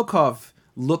 And Lee Wilkoff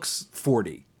looks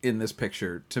 40 in this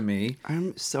picture to me.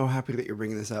 I'm so happy that you're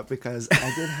bringing this up because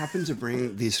I did happen to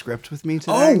bring the script with me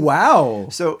today. Oh, wow.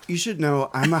 So you should know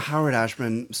I'm a Howard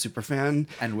Ashman super fan.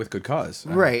 And with good cause.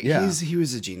 Right. Yeah. He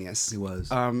was a genius. He was.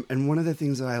 And one of the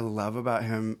things that I love about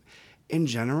him in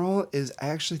general is I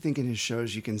actually think in his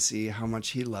shows you can see how much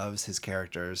he loves his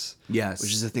characters. Yes.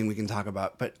 Which is a thing we can talk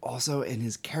about, but also in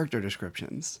his character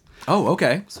descriptions. Oh,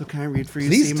 okay. So can I read for you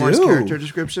Please Seymour's do. character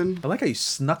description? I like how you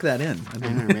snuck that in. I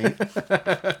know, right?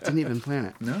 Didn't even plan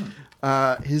it. No.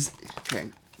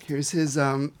 Here's his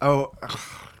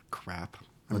crap.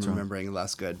 I'm remembering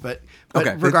less good, but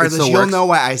Okay, regardless, it still you'll works. know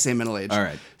why I say middle aged. All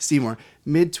right. Seymour,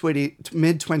 mid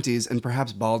 20s, and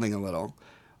perhaps balding a little.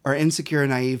 Our insecure,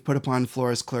 naive, put-upon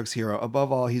florist clerk's hero.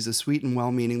 Above all, he's a sweet and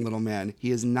well-meaning little man.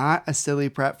 He is not a silly,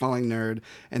 pratfalling nerd,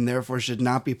 and therefore should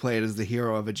not be played as the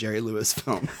hero of a Jerry Lewis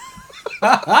film.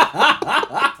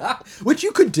 Which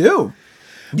you could do.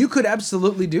 You could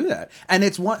absolutely do that. And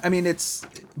it's one, I mean,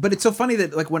 but it's so funny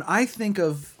that, like, when I think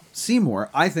of Seymour,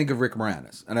 I think of Rick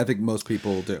Moranis, and I think most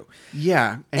people do.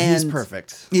 Yeah, and he's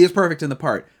perfect. He is perfect in the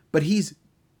part, but he's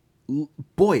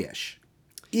boyish.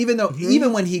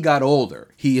 Even when he got older,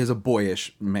 he is a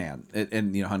boyish man.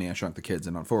 And you know, Honey, I Shrunk the Kids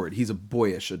and on forward, he's a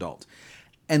boyish adult.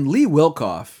 And Lee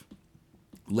Wilkoff,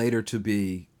 later to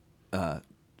be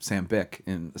Sam Bick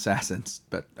in Assassins,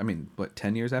 but I mean,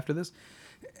 10 years after this,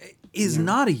 is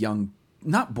not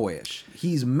boyish.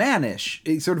 He's mannish.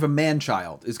 He's sort of a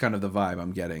man-child is kind of the vibe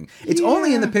I'm getting. It's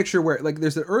only in the picture where, like,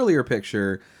 there's an earlier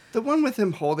picture. The one with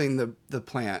him holding the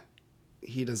plant.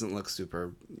 He doesn't look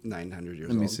super 900 years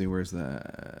old. Let me see, where's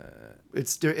the...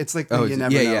 It's like the You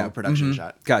Never Know production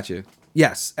shot. Got you.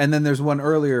 Yes, and then there's one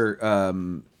earlier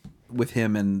with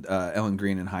him and Ellen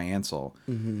Greene and High Ansel,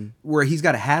 where he's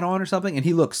got a hat on or something, and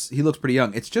he looks pretty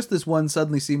young. It's just this one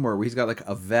Suddenly Seymour where he's got like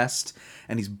a vest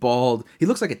and he's bald. He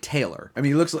looks like a tailor. I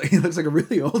mean, he looks like a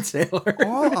really old tailor.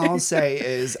 All I'll say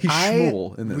is I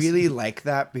in this. really like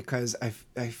that because I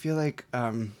feel like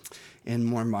in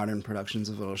more modern productions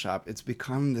of Little Shop, it's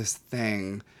become this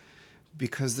thing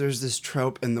because there's this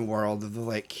trope in the world of the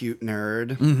like cute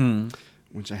nerd,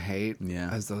 which I hate. Yeah.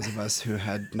 As those of us who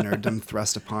had nerddom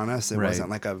thrust upon us, it Right.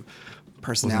 wasn't like a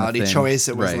personality thing. choice.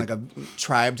 It wasn't Right. like a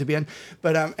tribe to be in.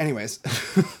 But anyways,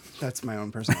 that's my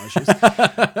own personal issues.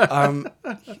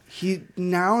 He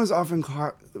now is often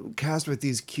cast with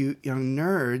these cute young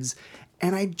nerds.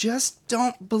 And I just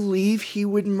don't believe he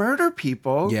would murder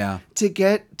people to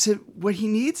get to what he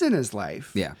needs in his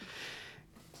life. Yeah.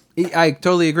 I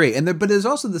totally agree. But there's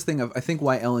also this thing of, I think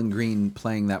why Ellen Greene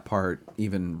playing that part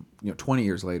even 20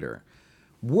 years later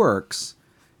works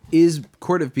is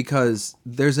sort of because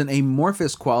there's an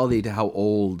amorphous quality to how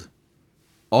old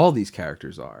all these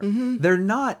characters are. They're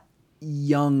not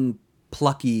young,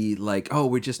 plucky, like, oh,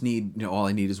 we just need, all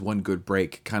I need is one good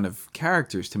break kind of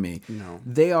characters to me. No.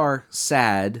 They are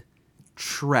sad,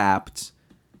 trapped,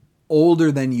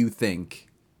 older than you think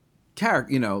For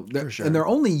sure. and they're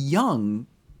only young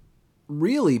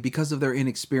really because of their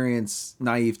inexperience,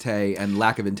 naivete, and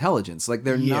lack of intelligence. Like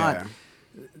they're not,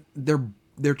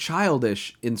 they're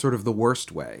childish in sort of the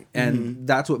worst way. And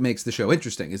that's what makes the show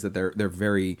interesting is that they're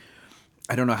very,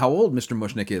 I don't know how old Mr.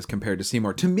 Mushnick is compared to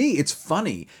Seymour. To me, it's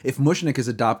funny if Mushnick is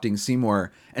adopting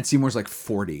Seymour and Seymour's like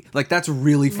 40. Like that's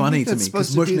really funny to me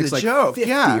because Mushnick's like joke.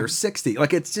 50 or 60.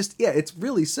 Like it's just, it's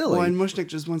really silly. Well, and Mushnick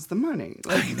just wants the money.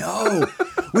 I know.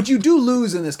 Which you do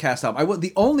lose in this cast album.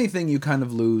 The only thing you kind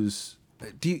of lose,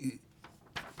 is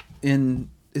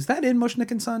that in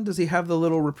Mushnick and Son? Does he have the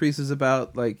little reprises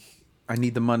about like, I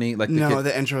need the money? Like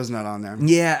the intro's not on there.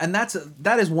 Yeah, and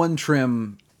that is one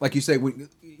trim. Like you say,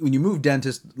 when you move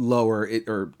Dentist lower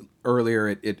or earlier,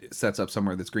 it sets up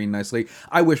somewhere that's green nicely.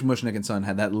 I wish Mushnick and Son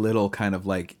had that little kind of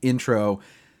like intro,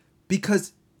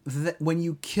 because when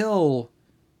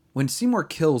Seymour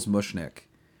kills Mushnick,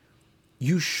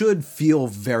 you should feel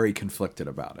very conflicted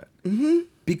about it.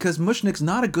 Because Mushnick's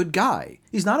not a good guy.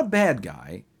 He's not a bad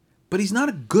guy, but he's not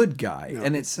a good guy. No,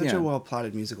 and it's such a well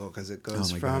plotted musical because it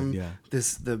goes Oh my from God,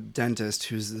 the dentist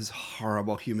who's this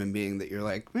horrible human being that you're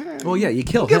like, Well, yeah, you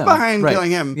kill get him. behind Right. killing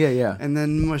him. Yeah. And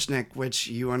then Mushnik, which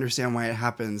you understand why it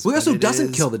happens. Well, he but also it doesn't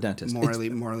is kill the dentist.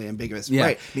 Morally ambiguous. Yeah.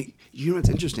 Right. You know what's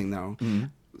interesting though?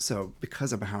 So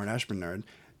because I'm a Howard Ashman nerd,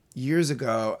 years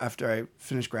ago, after I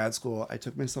finished grad school, I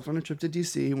took myself on a trip to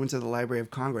D.C., went to the Library of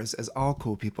Congress, as all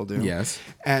cool people do. Yes.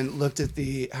 And looked at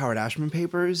the Howard Ashman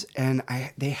papers, and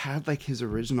they had like his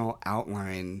original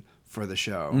outline for the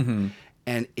show. Mm-hmm.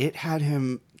 And it had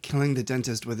him killing the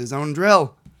dentist with his own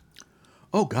drill,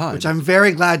 Oh God. which I'm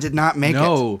very glad did not make it.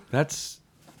 No, that's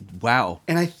wow.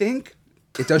 And I think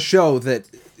It does show that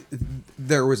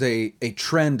there was a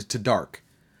trend to dark.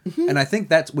 And I think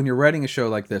that's when you're writing a show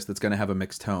like this that's going to have a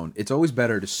mixed tone, it's always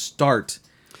better to start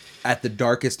at the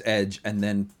darkest edge and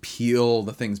then peel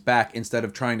the things back instead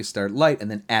of trying to start light and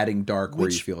then adding dark where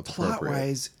you feel it's appropriate.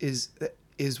 plot-wise is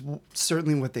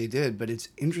certainly what they did, but it's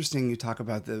interesting you talk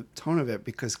about the tone of it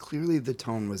because clearly the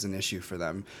tone was an issue for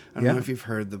them. I don't know if you've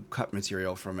heard the cut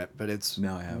material from it, but it's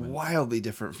No, I haven't. wildly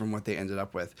different from what they ended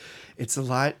up with. It's a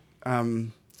lot...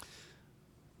 I'm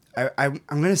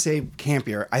going to say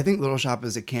campier. I think Little Shop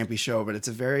is a campy show, but it's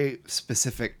a very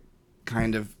specific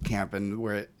kind of camp and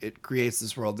where it creates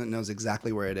this world that knows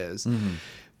exactly where it is. Mm-hmm.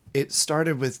 It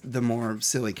started with the more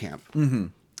silly camp.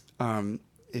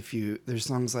 There's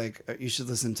songs like you should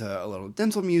listen to a little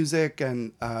dental music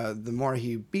and the more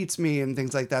he beats me and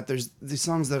things like that. There's these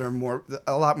songs that are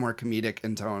a lot more comedic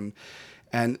in tone.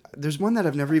 And there's one that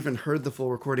I've never even heard the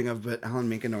full recording of, but Alan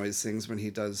Makenoise sings when he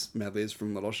does medleys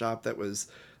from Little Shop. That was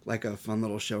like a fun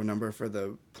little show number for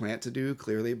the plant to do,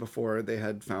 clearly before they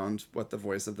had found what the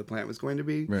voice of the plant was going to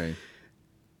be. Right.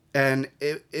 And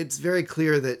it's very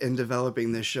clear that in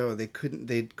developing this show, they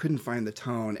couldn't find the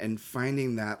tone, and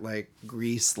finding that like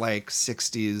Grease-like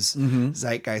 60s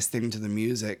zeitgeist thing to the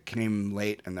music came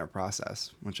late in their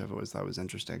process, which I've always thought was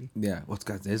interesting. Yeah. Well,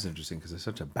 it is interesting because it's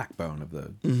such a backbone of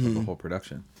the whole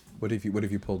production. What have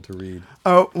you pulled to read?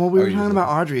 Oh, well, we were you talking just about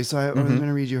Audrey, so I was going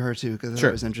to read you her too because I thought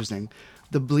it was interesting.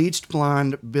 The bleached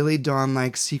blonde, Billy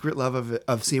Dawn-like secret love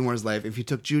of Seymour's life. If you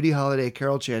took Judy Holliday,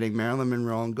 Carol Channing, Marilyn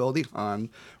Monroe, and Goldie Hawn,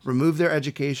 removed their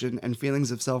education and feelings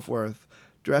of self-worth,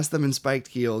 dressed them in spiked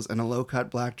heels and a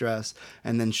low-cut black dress,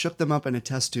 and then shook them up in a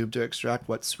test tube to extract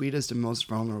what's sweetest and most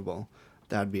vulnerable,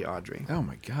 that'd be Audrey. Oh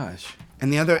my gosh.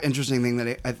 And the other interesting thing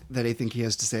that I think he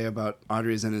has to say about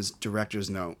Audrey is in his director's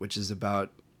note, which is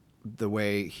about the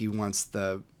way he wants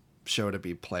the show to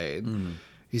be played.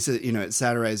 He said, it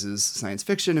satirizes science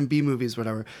fiction and B movies,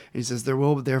 whatever. And he says, there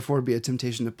will therefore be a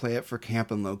temptation to play it for camp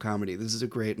and low comedy. This is a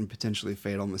great and potentially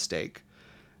fatal mistake.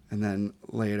 And then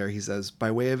later he says,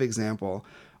 by way of example,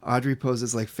 Audrey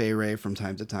poses like Fay Wray from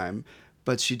time to time,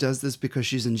 but she does this because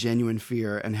she's in genuine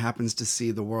fear and happens to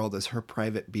see the world as her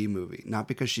private B movie, not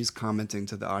because she's commenting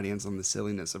to the audience on the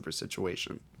silliness of her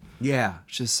situation. Yeah.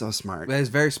 Which is so smart. That is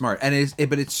very smart. And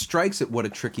but it strikes at what a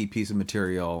tricky piece of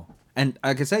material, and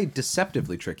I could say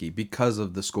deceptively tricky because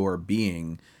of the score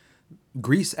being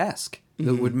Grease-esque.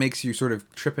 What makes you sort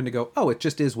of trip in to go, oh, it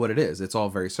just is what it is. It's all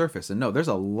very surface. And no, there's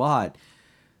a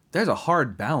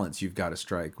hard balance you've got to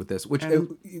strike with this, which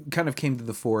it kind of came to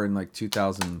the fore in like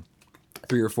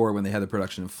 2003 or 4 when they had the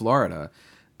production in Florida.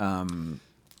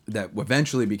 That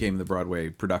eventually became the Broadway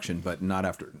production, but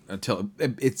not until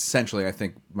essentially, I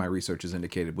think my research has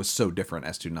indicated, was so different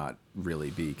as to not really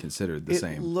be considered the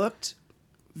same. It looked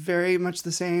very much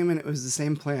the same, and it was the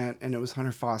same plant, and it was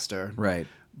Hunter Foster. Right.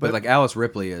 But like Alice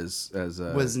Ripley was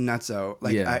nutso.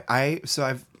 Like yeah.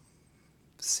 I've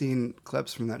seen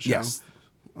clips from that show. Yes.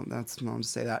 Well, that's I'll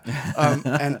just say that.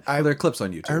 And there are clips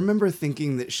on YouTube. I remember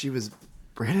thinking that she was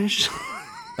British.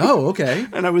 Oh, okay.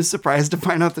 And I was surprised to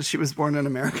find out that she was born in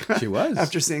America. She was.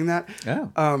 After seeing that.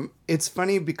 Yeah. It's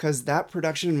funny because that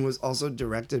production was also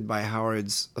directed by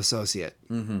Howard's associate.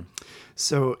 Mm-hmm.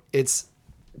 So it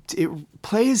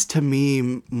plays to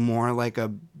me more like a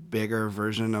bigger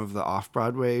version of the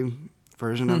off-Broadway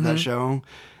version of that show.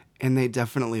 And they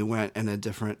definitely went in a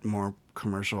different, more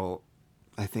commercial,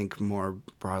 I think more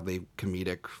broadly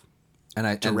comedic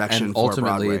direction and for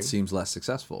ultimately Broadway. It seems less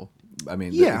successful. I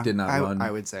mean, Yeah, it did not run. I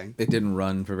would say. It didn't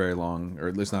run for very long, or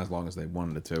at least not as long as they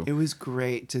wanted it to. It was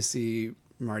great to see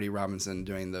Marty Robinson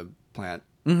doing the plant.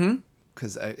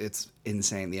 Because it's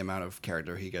insane the amount of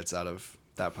character he gets out of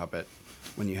that puppet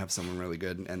when you have someone really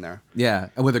good in there. Yeah,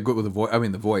 and with a voice. I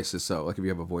mean, the voice is so, like, if you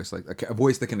have a voice like a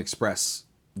voice that can express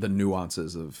the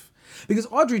nuances of, because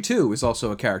Audrey too is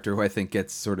also a character who I think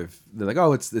gets sort of, they're like,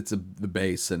 oh, it's the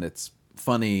bass and it's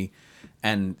funny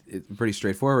and it's pretty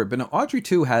straightforward. But no, Audrey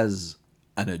too has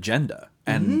an agenda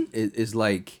and it is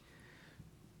like,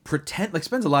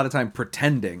 spends a lot of time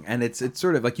pretending, and it's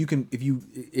sort of like if you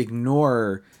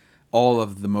ignore all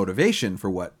of the motivation for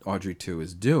what Audrey 2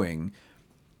 is doing,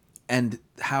 and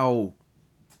how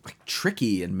like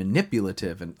tricky and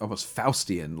manipulative and almost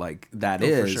Faustian like that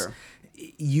is. For sure.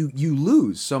 You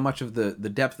lose so much of the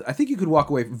depth. I think you could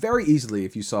walk away very easily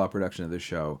if you saw a production of this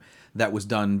show that was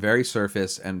done very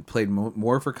surface and played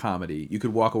more for comedy. You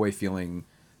could walk away feeling,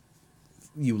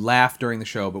 you laugh during the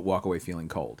show, but walk away feeling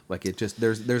cold. Like it just,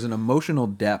 there's an emotional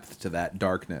depth to that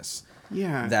darkness.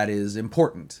 Yeah, that is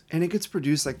important. And it gets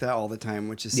produced like that all the time,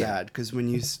 which is sad. Because when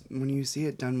you see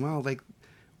it done well, like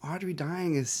Audrey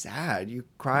dying is sad. You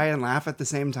cry and laugh at the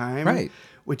same time, right?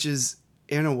 Which is,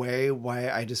 in a way, why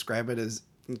I describe it as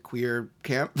queer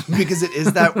camp, because it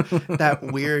is that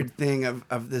weird thing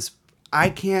of this. I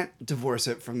can't divorce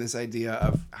it from this idea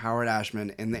of Howard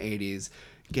Ashman in the 80s,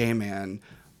 gay man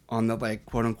on the like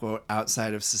quote unquote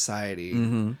outside of society.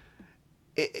 Mm-hmm.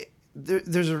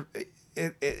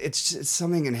 It's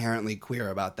something inherently queer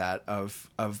about that of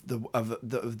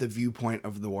the viewpoint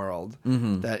of the world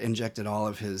that injected all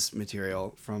of his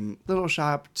material, from Little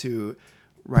Shop to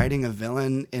writing a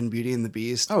villain in Beauty and the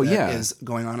Beast. Is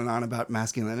going on and on about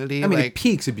masculinity. I mean, it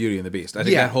peaks at Beauty and the Beast. I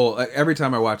think that whole, every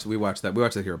time we watch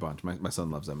that here a bunch. My son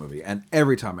loves that movie, and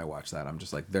every time I watch that, I'm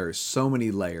just like, there is so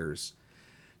many layers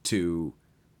to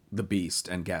the Beast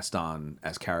and Gaston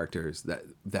as characters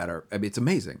that are, I mean, it's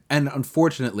amazing. And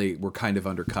unfortunately, we're kind of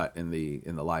undercut in the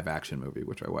live action movie,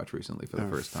 which I watched recently for the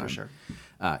first time. For sure.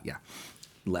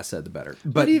 Less said the better.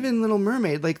 But even Little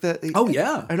Mermaid, like the... Oh,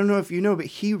 yeah. I don't know if you know, but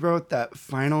he wrote that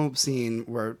final scene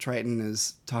where Triton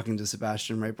is talking to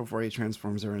Sebastian right before he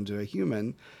transforms her into a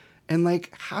human. And,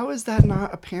 like, how is that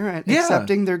not a parent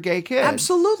accepting their gay kid?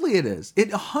 Absolutely it is. It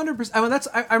 100%... I mean,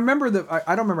 I remember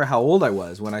I don't remember how old I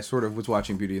was when I sort of was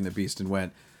watching Beauty and the Beast and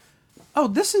went, oh,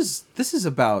 this is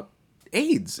about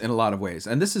AIDS in a lot of ways,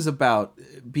 and this is about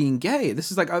being gay.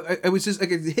 This is like, I was just like,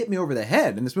 it hit me over the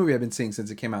head. And this movie I've been seeing since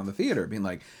it came out in the theater, being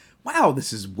like, wow,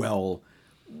 this is well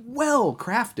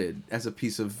crafted as a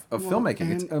piece of filmmaking.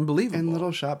 It's unbelievable. And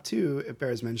Little Shop too, it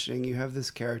bears mentioning, you have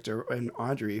this character in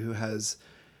Audrey who has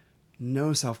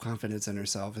no self-confidence in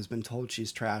herself, has been told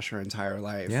she's trash her entire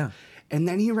life. Yeah. And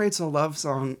then he writes a love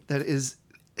song that is,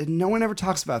 no one ever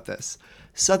talks about this.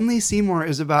 Suddenly Seymour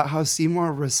is about how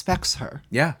Seymour respects her.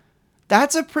 Yeah.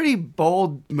 That's a pretty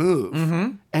bold move,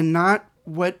 and not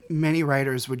what many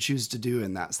writers would choose to do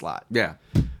in that slot. Yeah.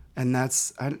 And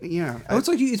that's,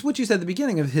 it's what you said at the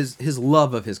beginning of his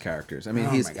love of his characters. I mean,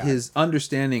 his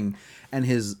understanding and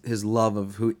his love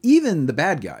of who, even the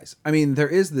bad guys. I mean, there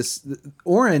is this,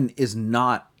 Oren is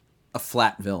not a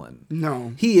flat villain.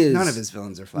 No. He is. None of his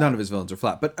villains are flat. None of his villains are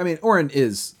flat. But I mean, Oren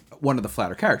is one of the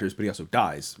flatter characters, but he also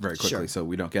dies very quickly, so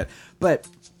we don't get. But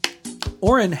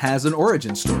Oren has an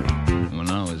origin story. When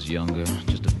I was younger,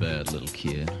 just a bad little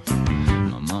kid,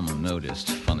 my mama noticed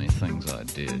funny things I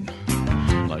did,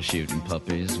 like shooting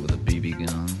puppies with a BB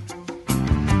gun.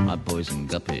 I poisoned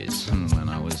guppies, and when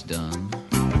I was done,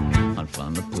 I'd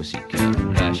find a pussycat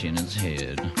and bash in its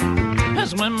head.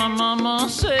 That's when my mama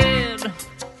said,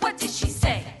 What did she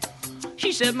say?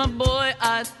 She said, my boy,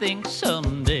 I think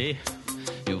someday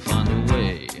you'll find a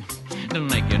way to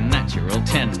make your natural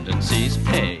tendencies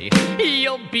pay.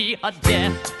 You'll be a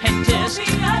dentist. You'll be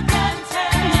a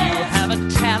dentist. You have a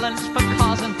talent for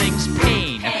causing things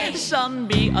pain. Son,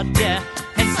 be a dentist.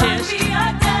 Son, be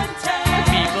a dentist.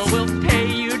 People will pay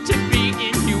you to be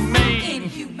inhumane.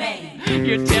 Inhumane.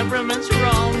 Your temperament's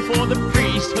wrong for the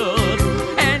priesthood,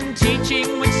 and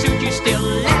teaching would suit you still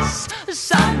less.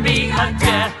 Son, be a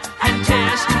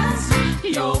dentist.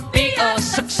 You'll be a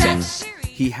success.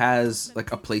 He has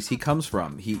like a place he comes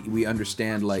from. We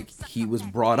understand like he was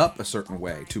brought up a certain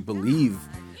way to believe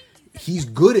he's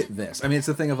good at this. I mean, it's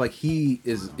the thing of like he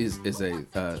is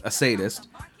a sadist,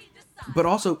 but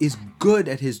also is good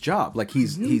at his job. Like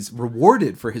he's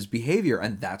rewarded for his behavior,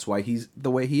 and that's why he's the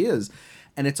way he is.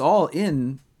 And it's all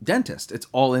in Dentist. It's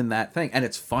all in that thing, and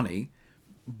it's funny,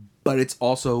 but it's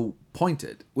also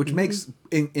pointed, which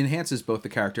enhances both the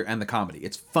character and the comedy.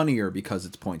 It's funnier because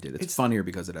it's pointed. It's funnier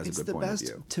because it has a good point of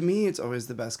view. To me, it's always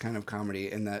the best kind of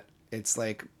comedy in that it's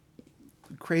like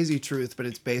crazy truth, but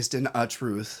it's based in a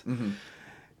truth. Mm-hmm.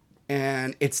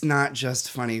 And it's not just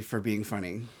funny for being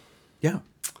funny. Yeah.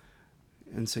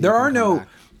 And so there are no... Back.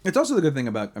 It's also the good thing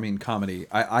about, I mean, comedy.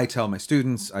 I tell my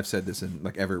students, I've said this in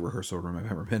like every rehearsal room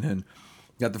I've ever been in,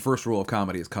 that the first rule of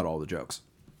comedy is cut all the jokes.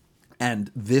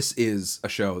 And this is a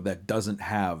show that doesn't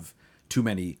have too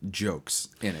many jokes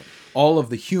in it. All of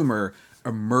the humor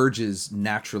emerges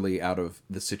naturally out of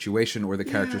the situation or the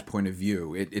character's point of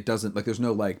view. It doesn't, like, there's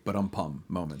no, like, but-um-pum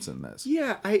moments in this.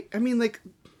 Yeah, I mean, like,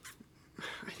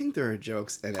 I think there are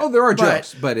jokes in it. Oh, there are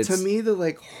jokes, but it's... To me,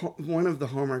 the one of the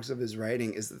hallmarks of his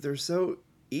writing is that they're so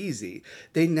easy.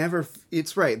 They never...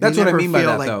 It's right. That's what I mean by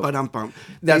that, like, though. Ba-dum-bum.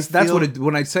 That's what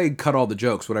when I say cut all the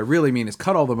jokes, what I really mean is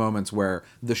cut all the moments where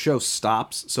the show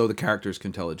stops so the characters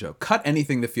can tell a joke. Cut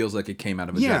anything that feels like it came out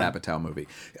of a Judd Apatow movie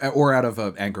or out of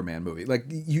an Anchorman movie. Like,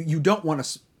 you don't want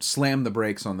to slam the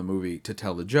brakes on the movie to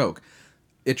tell the joke.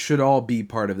 It should all be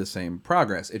part of the same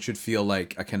progress. It should feel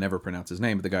like, I can never pronounce his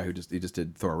name, but the guy who just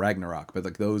did Thor Ragnarok, but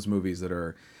like those movies that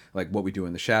are like What We Do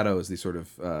in the Shadows, these sort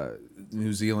of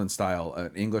New Zealand style,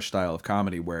 English style of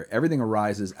comedy where everything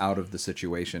arises out of the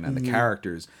situation and the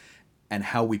characters, and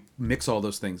how we mix all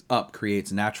those things up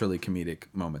creates naturally comedic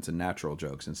moments and natural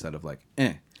jokes instead of like,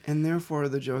 eh. And therefore,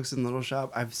 the jokes in Little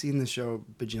Shop, I've seen the show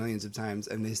bajillions of times,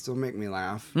 and they still make me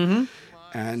laugh. Mm-hmm.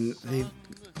 And they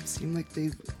seem like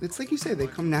it's like you say, they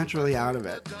come naturally out of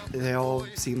it. They all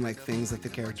seem like things that the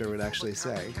character would actually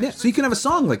say. Yeah, so you can have a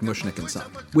song like Mushnik and Son,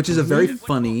 which is a very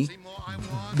funny,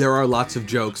 there are lots of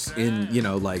jokes in,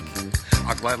 like...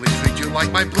 I'll gladly treat you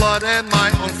like my blood and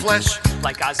my own flesh.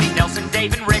 Like Ozzy, Nelson,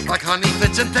 Dave, and Rick. Like Honey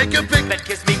Fitz and take a pic. Then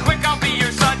kiss me quick, I'll be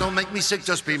your son. Don't make me sick,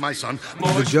 just be my son.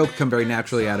 The joke come very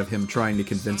naturally out of him trying to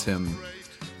convince him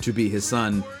to be his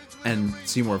son, and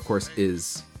Seymour, of course,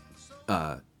 is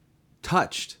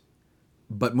touched,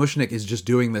 but Mushnik is just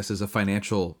doing this as a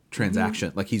financial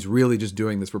transaction. Like, he's really just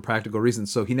doing this for practical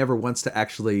reasons, so he never wants to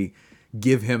actually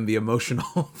give him the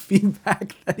emotional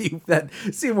feedback that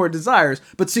Seymour desires,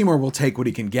 but Seymour will take what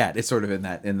he can get. It's sort of in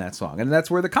that song, and that's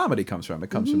where the comedy comes from. It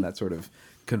comes from that sort of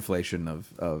conflation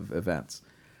of events.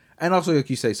 And also, like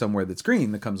you say, Somewhere That's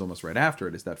Green, that comes almost right after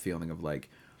it, is that feeling of like...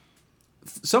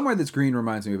 Somewhere That's Green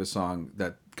reminds me of a song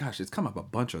that, gosh, it's come up a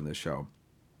bunch on this show.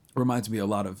 Reminds me a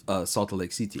lot of Salt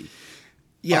Lake City.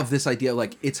 Yeah. Of this idea,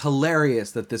 like, it's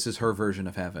hilarious that this is her version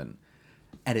of heaven.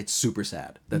 And it's super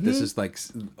sad that this is like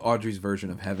Audrey's version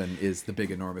of heaven is the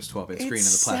big enormous 12-inch screen and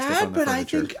the plastic sad, on the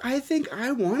furniture. But I think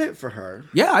I want it for her.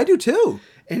 Yeah, I do too.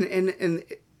 And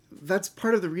that's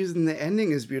part of the reason the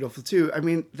ending is beautiful too. I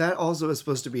mean, that also is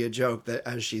supposed to be a joke that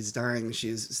as she's dying,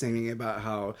 she's singing about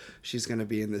how she's going to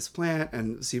be in this plant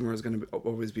and Seymour is going to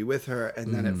always be with her.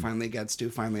 And then it finally gets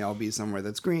to, finally I'll be somewhere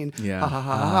that's green. Yeah. Ha ha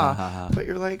ha ha. But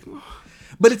you're like... Oh,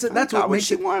 but that's what makes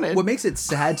she wanted. What makes it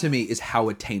sad to me is how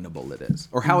attainable it is,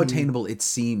 or how attainable it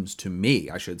seems to me.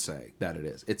 I should say that it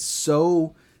is. It's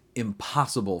so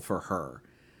impossible for her,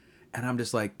 and I'm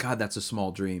just like, God, that's a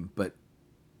small dream. But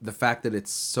the fact that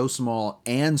it's so small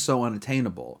and so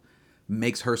unattainable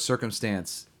makes her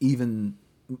circumstance even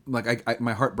like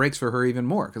my heart breaks for her even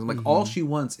more, because I'm like, all she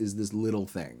wants is this little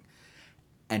thing.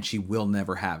 And she will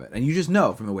never have it. And you just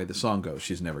know from the way the song goes,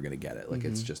 she's never going to get it. Like,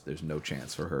 it's just, there's no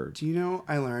chance for her. Do you know,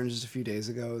 I learned just a few days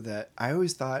ago that I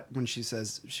always thought when she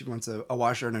says she wants a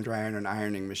washer and a dryer and an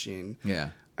ironing machine.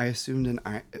 Yeah. I assumed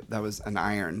that was an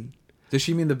iron. Does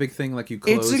she mean the big thing like you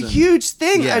close? It's a huge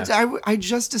thing. Yeah. I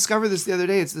just discovered this the other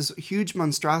day. It's this huge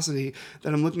monstrosity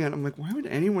that I'm looking at. I'm like, why would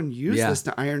anyone use this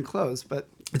to iron clothes? But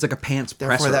it's like a pants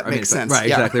therefore presser. that makes sense. Right,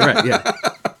 exactly right, yeah.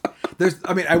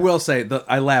 I will say,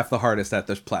 I laugh the hardest at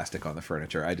there's plastic on the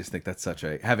furniture. I just think that's such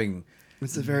a...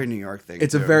 It's a very New York thing.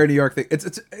 It's a very New York thing.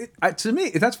 To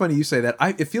me, that's funny you say that.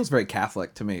 It feels very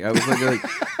Catholic to me. I was like,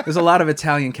 there's a lot of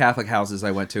Italian Catholic houses I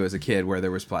went to as a kid where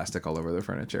there was plastic all over the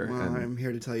furniture. Well, I'm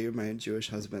here to tell you my Jewish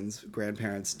husband's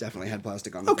grandparents definitely had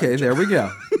plastic on the furniture. Okay, there we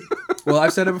go. Well,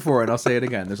 I've said it before, and I'll say it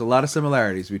again. There's a lot of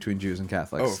similarities between Jews and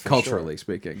Catholics, culturally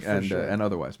speaking, and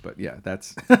otherwise. But yeah,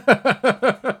 that's...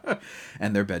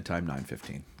 And their bedtime,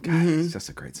 9:15. God, it's just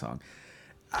a great song.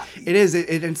 It is.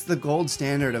 It's the gold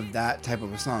standard of that type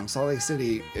of a song. Salt Lake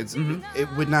City, it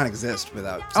would not exist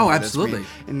without... absolutely.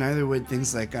 And neither would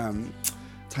things like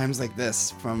Times Like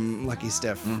This from Lucky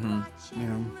Stiff. You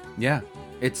know? Yeah.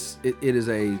 It is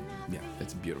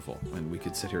it's beautiful, and we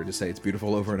could sit here and just say it's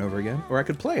beautiful over and over again, or I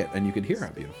could play it and you could hear how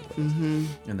beautiful it is,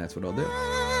 and that's what I'll do.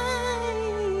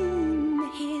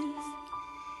 His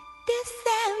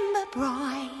December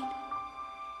bride,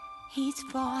 his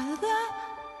father,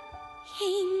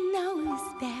 he knows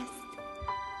best.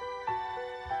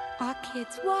 Our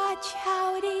kids watch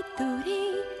Howdy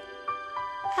Doody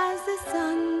as the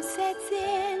sun sets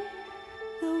in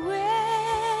the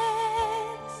west.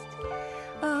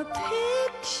 A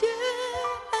picture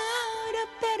out of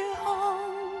better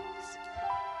homes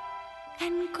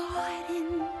and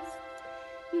gardens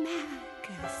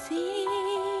magazine.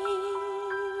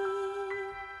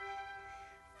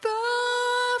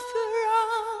 Far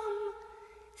from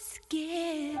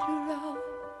Skid Row,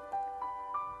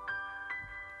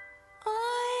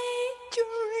 I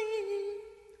dream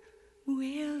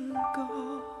we'll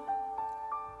go.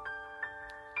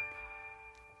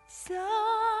 So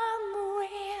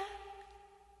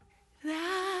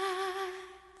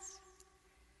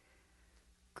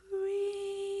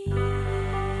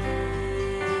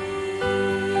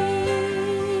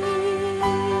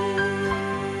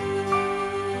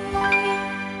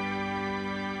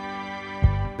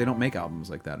they don't make albums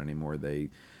like that anymore. They're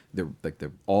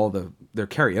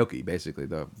karaoke basically.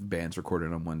 The band's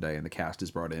recorded on one day and the cast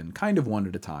is brought in kind of one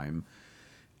at a time,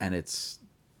 and it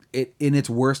in its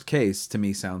worst case to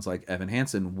me sounds like Evan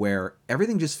Hansen, where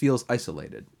everything just feels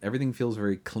isolated. Everything feels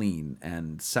very clean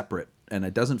and separate, and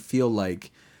it doesn't feel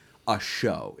like a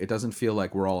show. It doesn't feel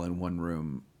like we're all in one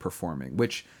room performing,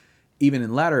 which even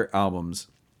in latter albums,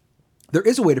 there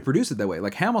is a way to produce it that way.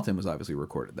 Like Hamilton was obviously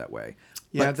recorded that way.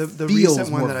 Yeah, but the feels recent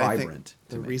one more that vibrant. I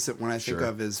think, the recent one I think Sure.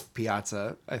 of is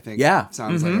Piazza. I think Mm-hmm.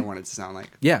 sounds like I want it to sound like.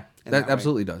 Yeah, in that that way.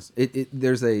 absolutely does.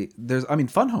 I mean,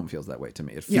 Fun Home feels that way to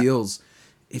me. It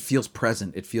feels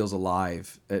present. It feels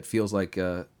alive. It feels like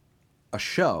a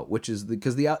show, which is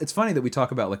because it's funny that we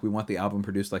talk about like we want the album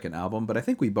produced like an album, but I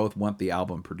think we both want the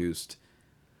album produced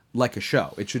like a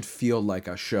show. It should feel like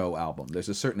a show album. There's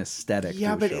a certain aesthetic.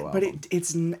 Yeah, to a show but album.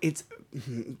 it's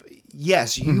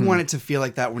yes, you want it to feel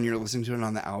like that when you're listening to it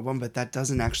on the album, but that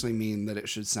doesn't actually mean that it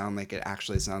should sound like it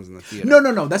actually sounds in the theater.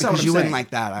 No, that's not what I'm because you saying. wouldn't like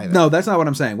that either. No, that's not what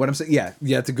I'm saying. What I'm saying, yeah,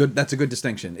 that's a good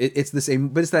distinction. It's the same,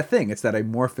 but it's that thing. It's that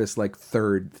amorphous like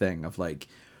third thing of like,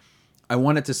 I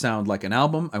want it to sound like an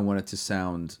album. I want it to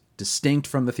sound distinct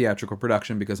from the theatrical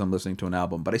production because I'm listening to an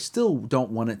album, but I still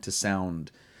don't want it to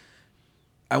sound.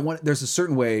 There's a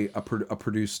certain way a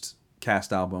produced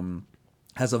cast album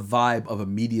has a vibe of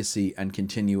immediacy and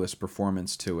continuous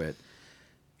performance to it.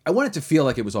 I want it to feel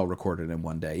like it was all recorded in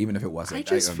one day, even if it wasn't. I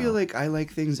just don't feel know. like I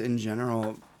like things in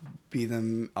general, be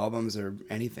them albums or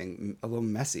anything, a little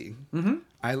messy.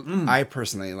 Mm-hmm. I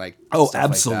personally like. Oh, stuff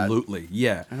like that. absolutely,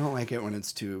 yeah. I don't like it when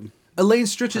it's too. Elaine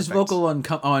Stritch's Perfect. vocal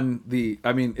on the.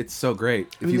 I mean, it's so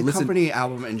great. I mean, the company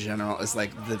album in general is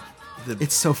like the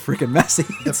it's so freaking messy.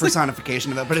 the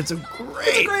personification of it, but it's a great,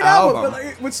 It's a great album. But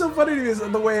like, what's so funny to me is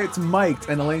the way it's mic'd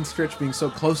and Elaine Stritch being so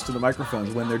close to the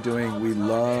microphones when they're doing "We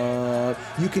Love."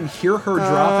 You can hear her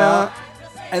drop out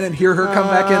and then hear her come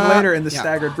back in later in the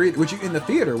staggered breathe, which in the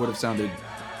theater would have sounded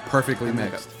perfectly and like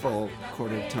a mixed. full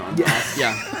quarter tone.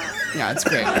 Yeah. yeah, it's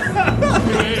great.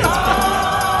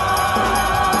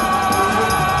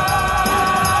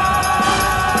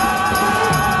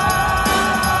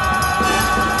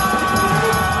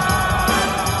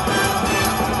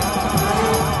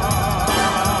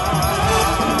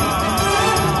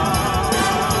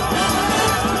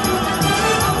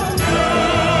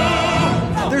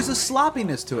 There's a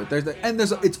sloppiness to it.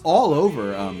 It's all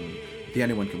over the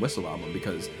Anyone Can Whistle album,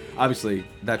 because obviously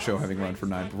that show having run for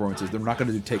 9 performances, they're not going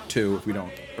to do take 2 if we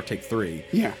don't, or take 3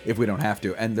 if we don't have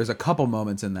to. And there's a couple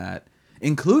moments in that,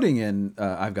 including in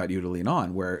I've Got You to Lean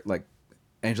On, where like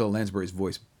Angela Lansbury's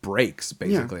voice breaks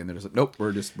basically, and they're just like, nope,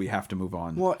 we have to move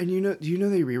on. Well, and do you know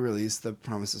they re-released the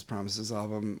Promises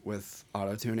album with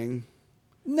auto-tuning?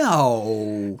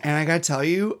 No. And I gotta tell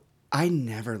you, I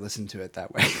never listened to it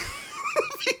that way.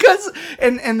 Because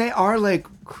and they are like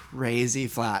crazy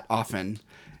flat often.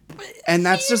 And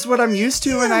that's just what I'm used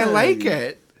to, and I like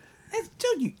it.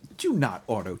 Do not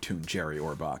auto-tune Jerry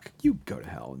Orbach. You go to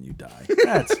hell and you die.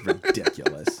 That's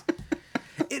ridiculous.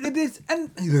 It is, and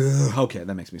okay,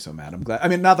 that makes me so mad. I'm glad. I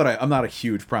mean, not that I'm not a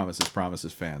huge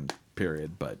Promises fan,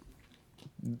 period, but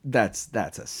that's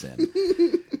a sin.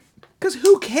 Because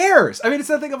who cares? I mean, it's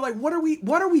that thing of like, what are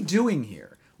we doing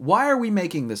here? Why are we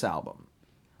making this album?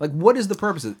 Like, what is the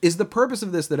purpose of it? Is the purpose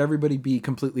of this that everybody be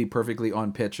completely, perfectly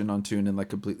on pitch and on tune and like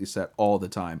completely set all the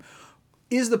time?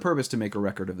 Is the purpose to make a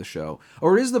record of the show?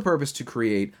 Or is the purpose to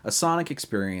create a sonic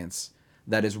experience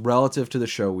that is relative to the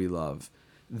show we love,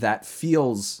 that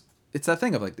feels, it's that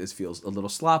thing of like, this feels a little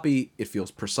sloppy, it feels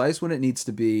precise when it needs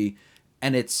to be,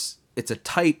 and it's a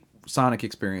tight sonic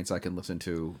experience I can listen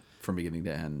to from beginning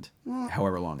to end,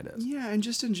 however long it is. Yeah, and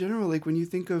just in general, like when you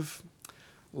think of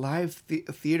live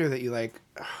theater that you like,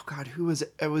 oh God, who was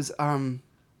it? It was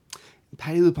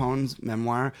Patti LuPone's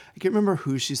memoir. I can't remember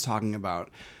who she's talking about,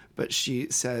 but she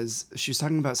says she's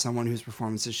talking about someone whose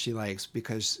performances she likes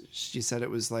because she said it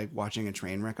was like watching a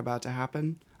train wreck about to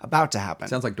happen.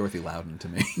 Sounds like Dorothy Loudon to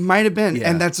me. Might have been, Yeah.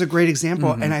 and that's a great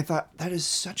example. And I thought that is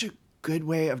such a good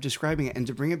way of describing it. And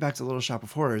to bring it back to Little Shop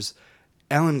of Horrors,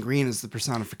 Ellen Green is the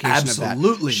personification of that.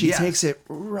 Absolutely, She yes. takes it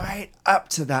right up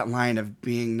to that line of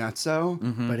being nutso,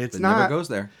 but it's It not. never goes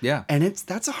there. Yeah. And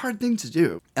that's a hard thing to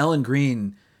do. Ellen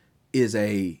Green is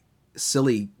a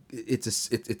silly.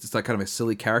 It's like kind of a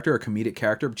silly character, a comedic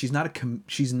character, but she's not a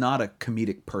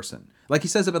comedic person. Like he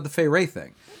says about the Fay Wray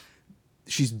thing.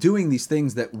 She's doing these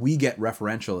things that we get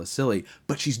referential as silly,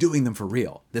 but she's doing them for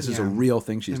real. This is a Yeah. real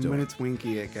thing she's And doing. when it's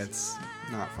winky, it gets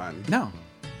not fun. No.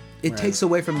 It takes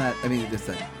away from that. I mean, this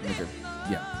thing.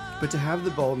 Yeah. But to have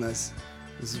the boldness,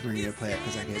 this is where you gotta play it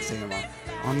because I can't sing them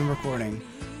all. On the recording,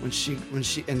 when she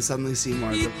and suddenly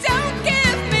Seymour. Don't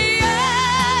give me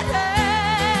up.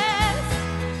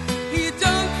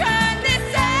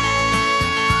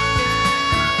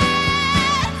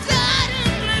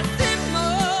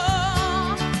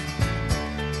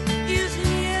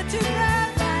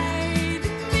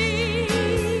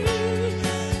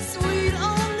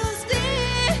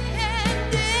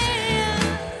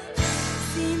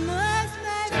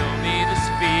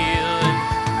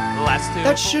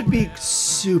 That should be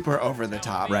super over the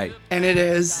top. Right. And it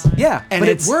is. Yeah, and but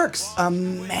it it's works.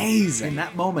 amazing. In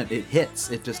that moment, it hits.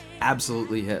 It just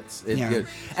absolutely hits. It's Yeah. good.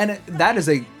 And that is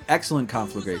a excellent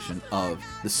conflagration of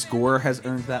the score has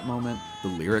earned that moment, the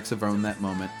lyrics have earned that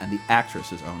moment, and the actress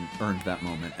has earned that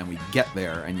moment. And we get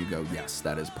there, and you go, yes,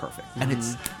 that is perfect. And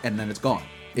and then it's gone.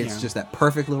 It's Yeah. just that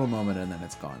perfect little moment, and then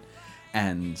it's gone.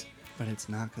 And But it's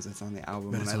not because it's on the album.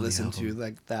 But And it's I on the listen to album.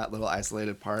 like that little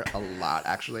isolated part a lot,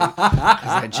 actually. 'Cause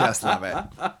I just love it.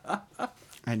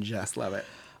 I just love it.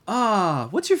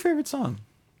 what's your favorite song?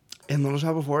 In Little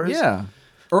Shop of Horrors? Yeah,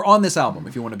 or on this album,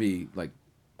 if you want to be like.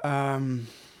 God,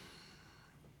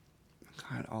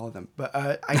 all of them. But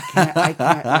I can't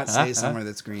not say Somewhere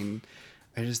That's Green.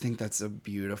 I just think that's a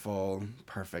beautiful,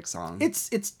 perfect song.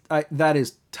 That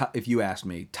is, if you ask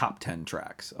me, top 10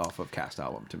 tracks off of Cast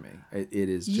album to me. It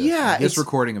is just, Yeah, this it's-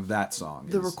 recording of that song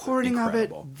the is recording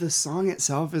incredible. of it, the song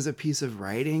itself as a piece of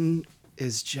writing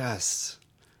is just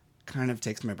kind of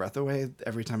takes my breath away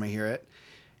every time I hear it.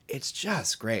 It's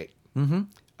just great.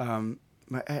 Mm-hmm.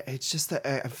 It's just that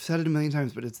I've said it a million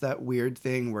times, but it's that weird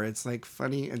thing where it's like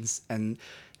funny and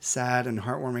sad and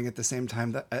heartwarming at the same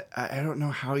time. That I don't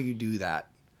know how you do that,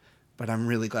 but I'm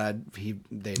really glad they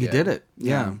did. He did it.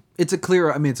 Yeah. It's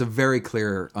a very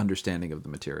clear understanding of the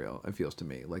material, it feels to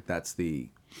me. Like that's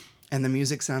And the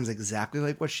music sounds exactly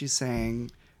like what she's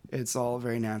saying. It's all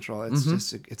very natural. It's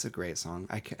just it's a great song.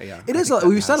 It is.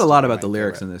 We've said a lot about the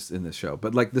lyrics in this show,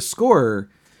 but like the score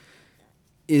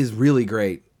is really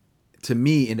great to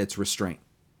me in its restraint.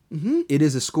 Mm-hmm. It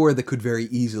is a score that could very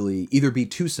easily either be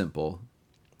too simple,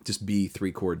 just be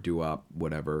 3-chord doo-wop,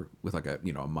 whatever, with like a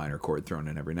minor chord thrown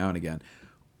in every now and again,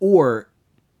 or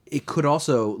it could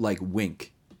also like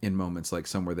wink in moments like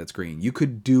Somewhere That's Green. You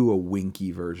could do a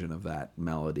winky version of that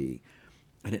melody.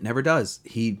 And it never does.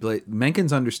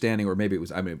 Menken's understanding, or maybe it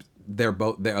was. I mean, they're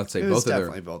both. I'd say both of them.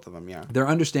 Definitely both of them. Yeah. Their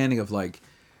understanding of like,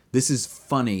 this is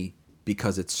funny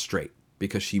because it's straight,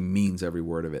 because she means every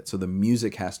word of it. So the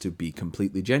music has to be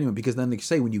completely genuine. Because then they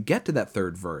say when you get to that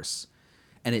third verse,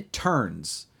 and it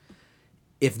turns,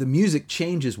 if the music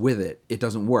changes with it, it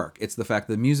doesn't work. It's the fact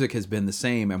that the music has been the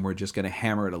same, and we're just going to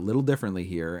hammer it a little differently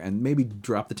here, and maybe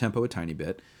drop the tempo a tiny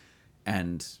bit,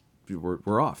 and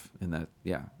we're off in that.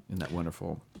 Yeah. In that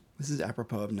wonderful. This is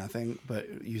apropos of nothing,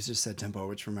 but you just said tempo,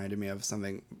 which reminded me of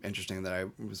something interesting that I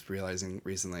was realizing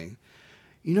recently.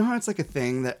 You know how it's like a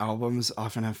thing that albums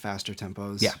often have faster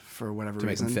tempos? Yeah. For whatever To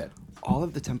make reason? them fit. All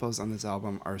of the tempos on this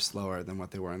album are slower than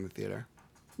what they were in the theater.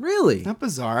 Really? Isn't that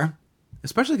bizarre?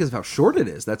 Especially because of how short it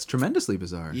is. That's tremendously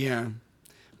bizarre. Yeah.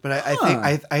 But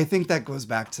I think that goes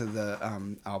back to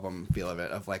the album feel of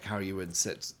it, of like how you would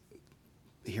sit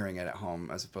hearing it at home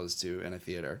as opposed to in a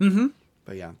theater. Mm-hmm.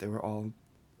 But yeah, they were all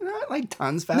not like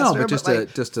tons faster. No, but just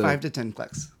like just 5 to 10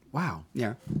 clicks. Wow.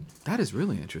 Yeah. That is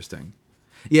really interesting.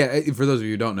 Yeah, for those of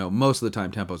you who don't know, most of the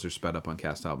time tempos are sped up on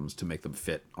Cast albums to make them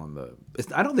fit on the.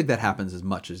 I don't think that happens as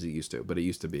much as it used to, but it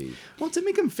used to be. Well, to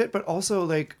make them fit, but also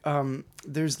like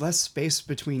there's less space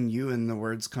between you and the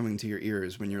words coming to your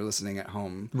ears when you're listening at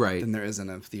home, Right. than there is in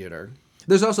a theater.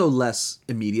 There's also less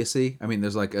immediacy. I mean,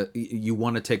 there's like you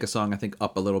want to take a song, I think,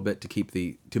 up a little bit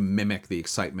to mimic the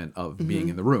excitement of being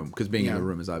in the room, because being in the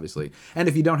room is obviously. And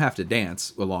if you don't have to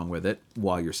dance along with it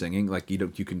while you're singing, like you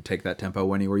can take that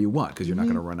tempo anywhere you want, because you're not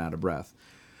going to run out of breath.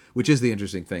 Which is the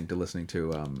interesting thing to listening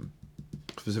to,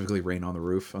 specifically "Rain on the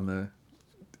Roof" on the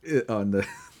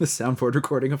soundboard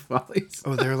recording of Follies.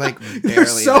 Oh, they're like barely They're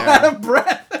so there. out of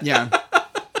breath. Yeah.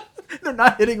 They're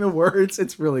not hitting the words.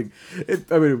 It's really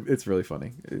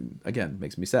funny. It, again,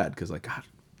 makes me sad because, like, God,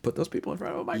 put those people in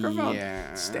front of a microphone,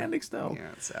 standing still. Yeah,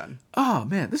 it's sad. Oh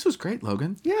man, this was great,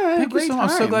 Logan. Yeah, I had a thank you great so much. I'm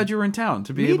so time. glad you were in town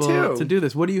to be Me able too. to do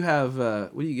this. What do you have?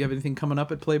 What do you have? Anything coming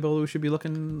up at Playbill we should be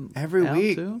looking Every out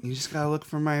week, to? you just gotta look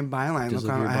for my byline. Just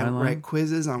Look look on, for I your have byline? write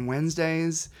quizzes on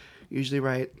Wednesdays. Usually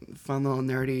write fun little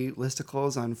nerdy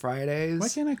listicles on Fridays. Why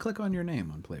can't I click on your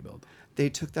name on Playbill? They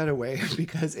took that away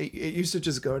because it used to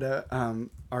just go to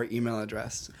our email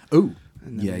address. Ooh,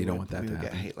 And then yeah, we you don't would- want that we to would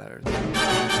get happen. hate letters.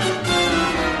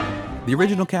 The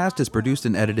Original Cast is produced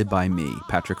and edited by me,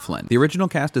 Patrick Flynn. The Original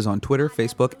Cast is on Twitter,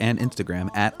 Facebook, and Instagram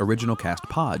at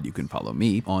OriginalCastPod. You can follow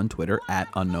me on Twitter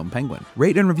at UnknownPenguin.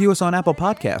 Rate and review us on Apple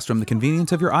Podcasts from the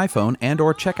convenience of your iPhone, and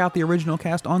or check out The Original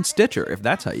Cast on Stitcher if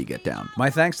that's how you get down. My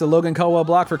thanks to Logan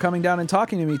Culwell-Block for coming down and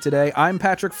talking to me today. I'm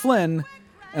Patrick Flynn,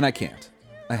 and I can't.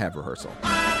 I have rehearsal.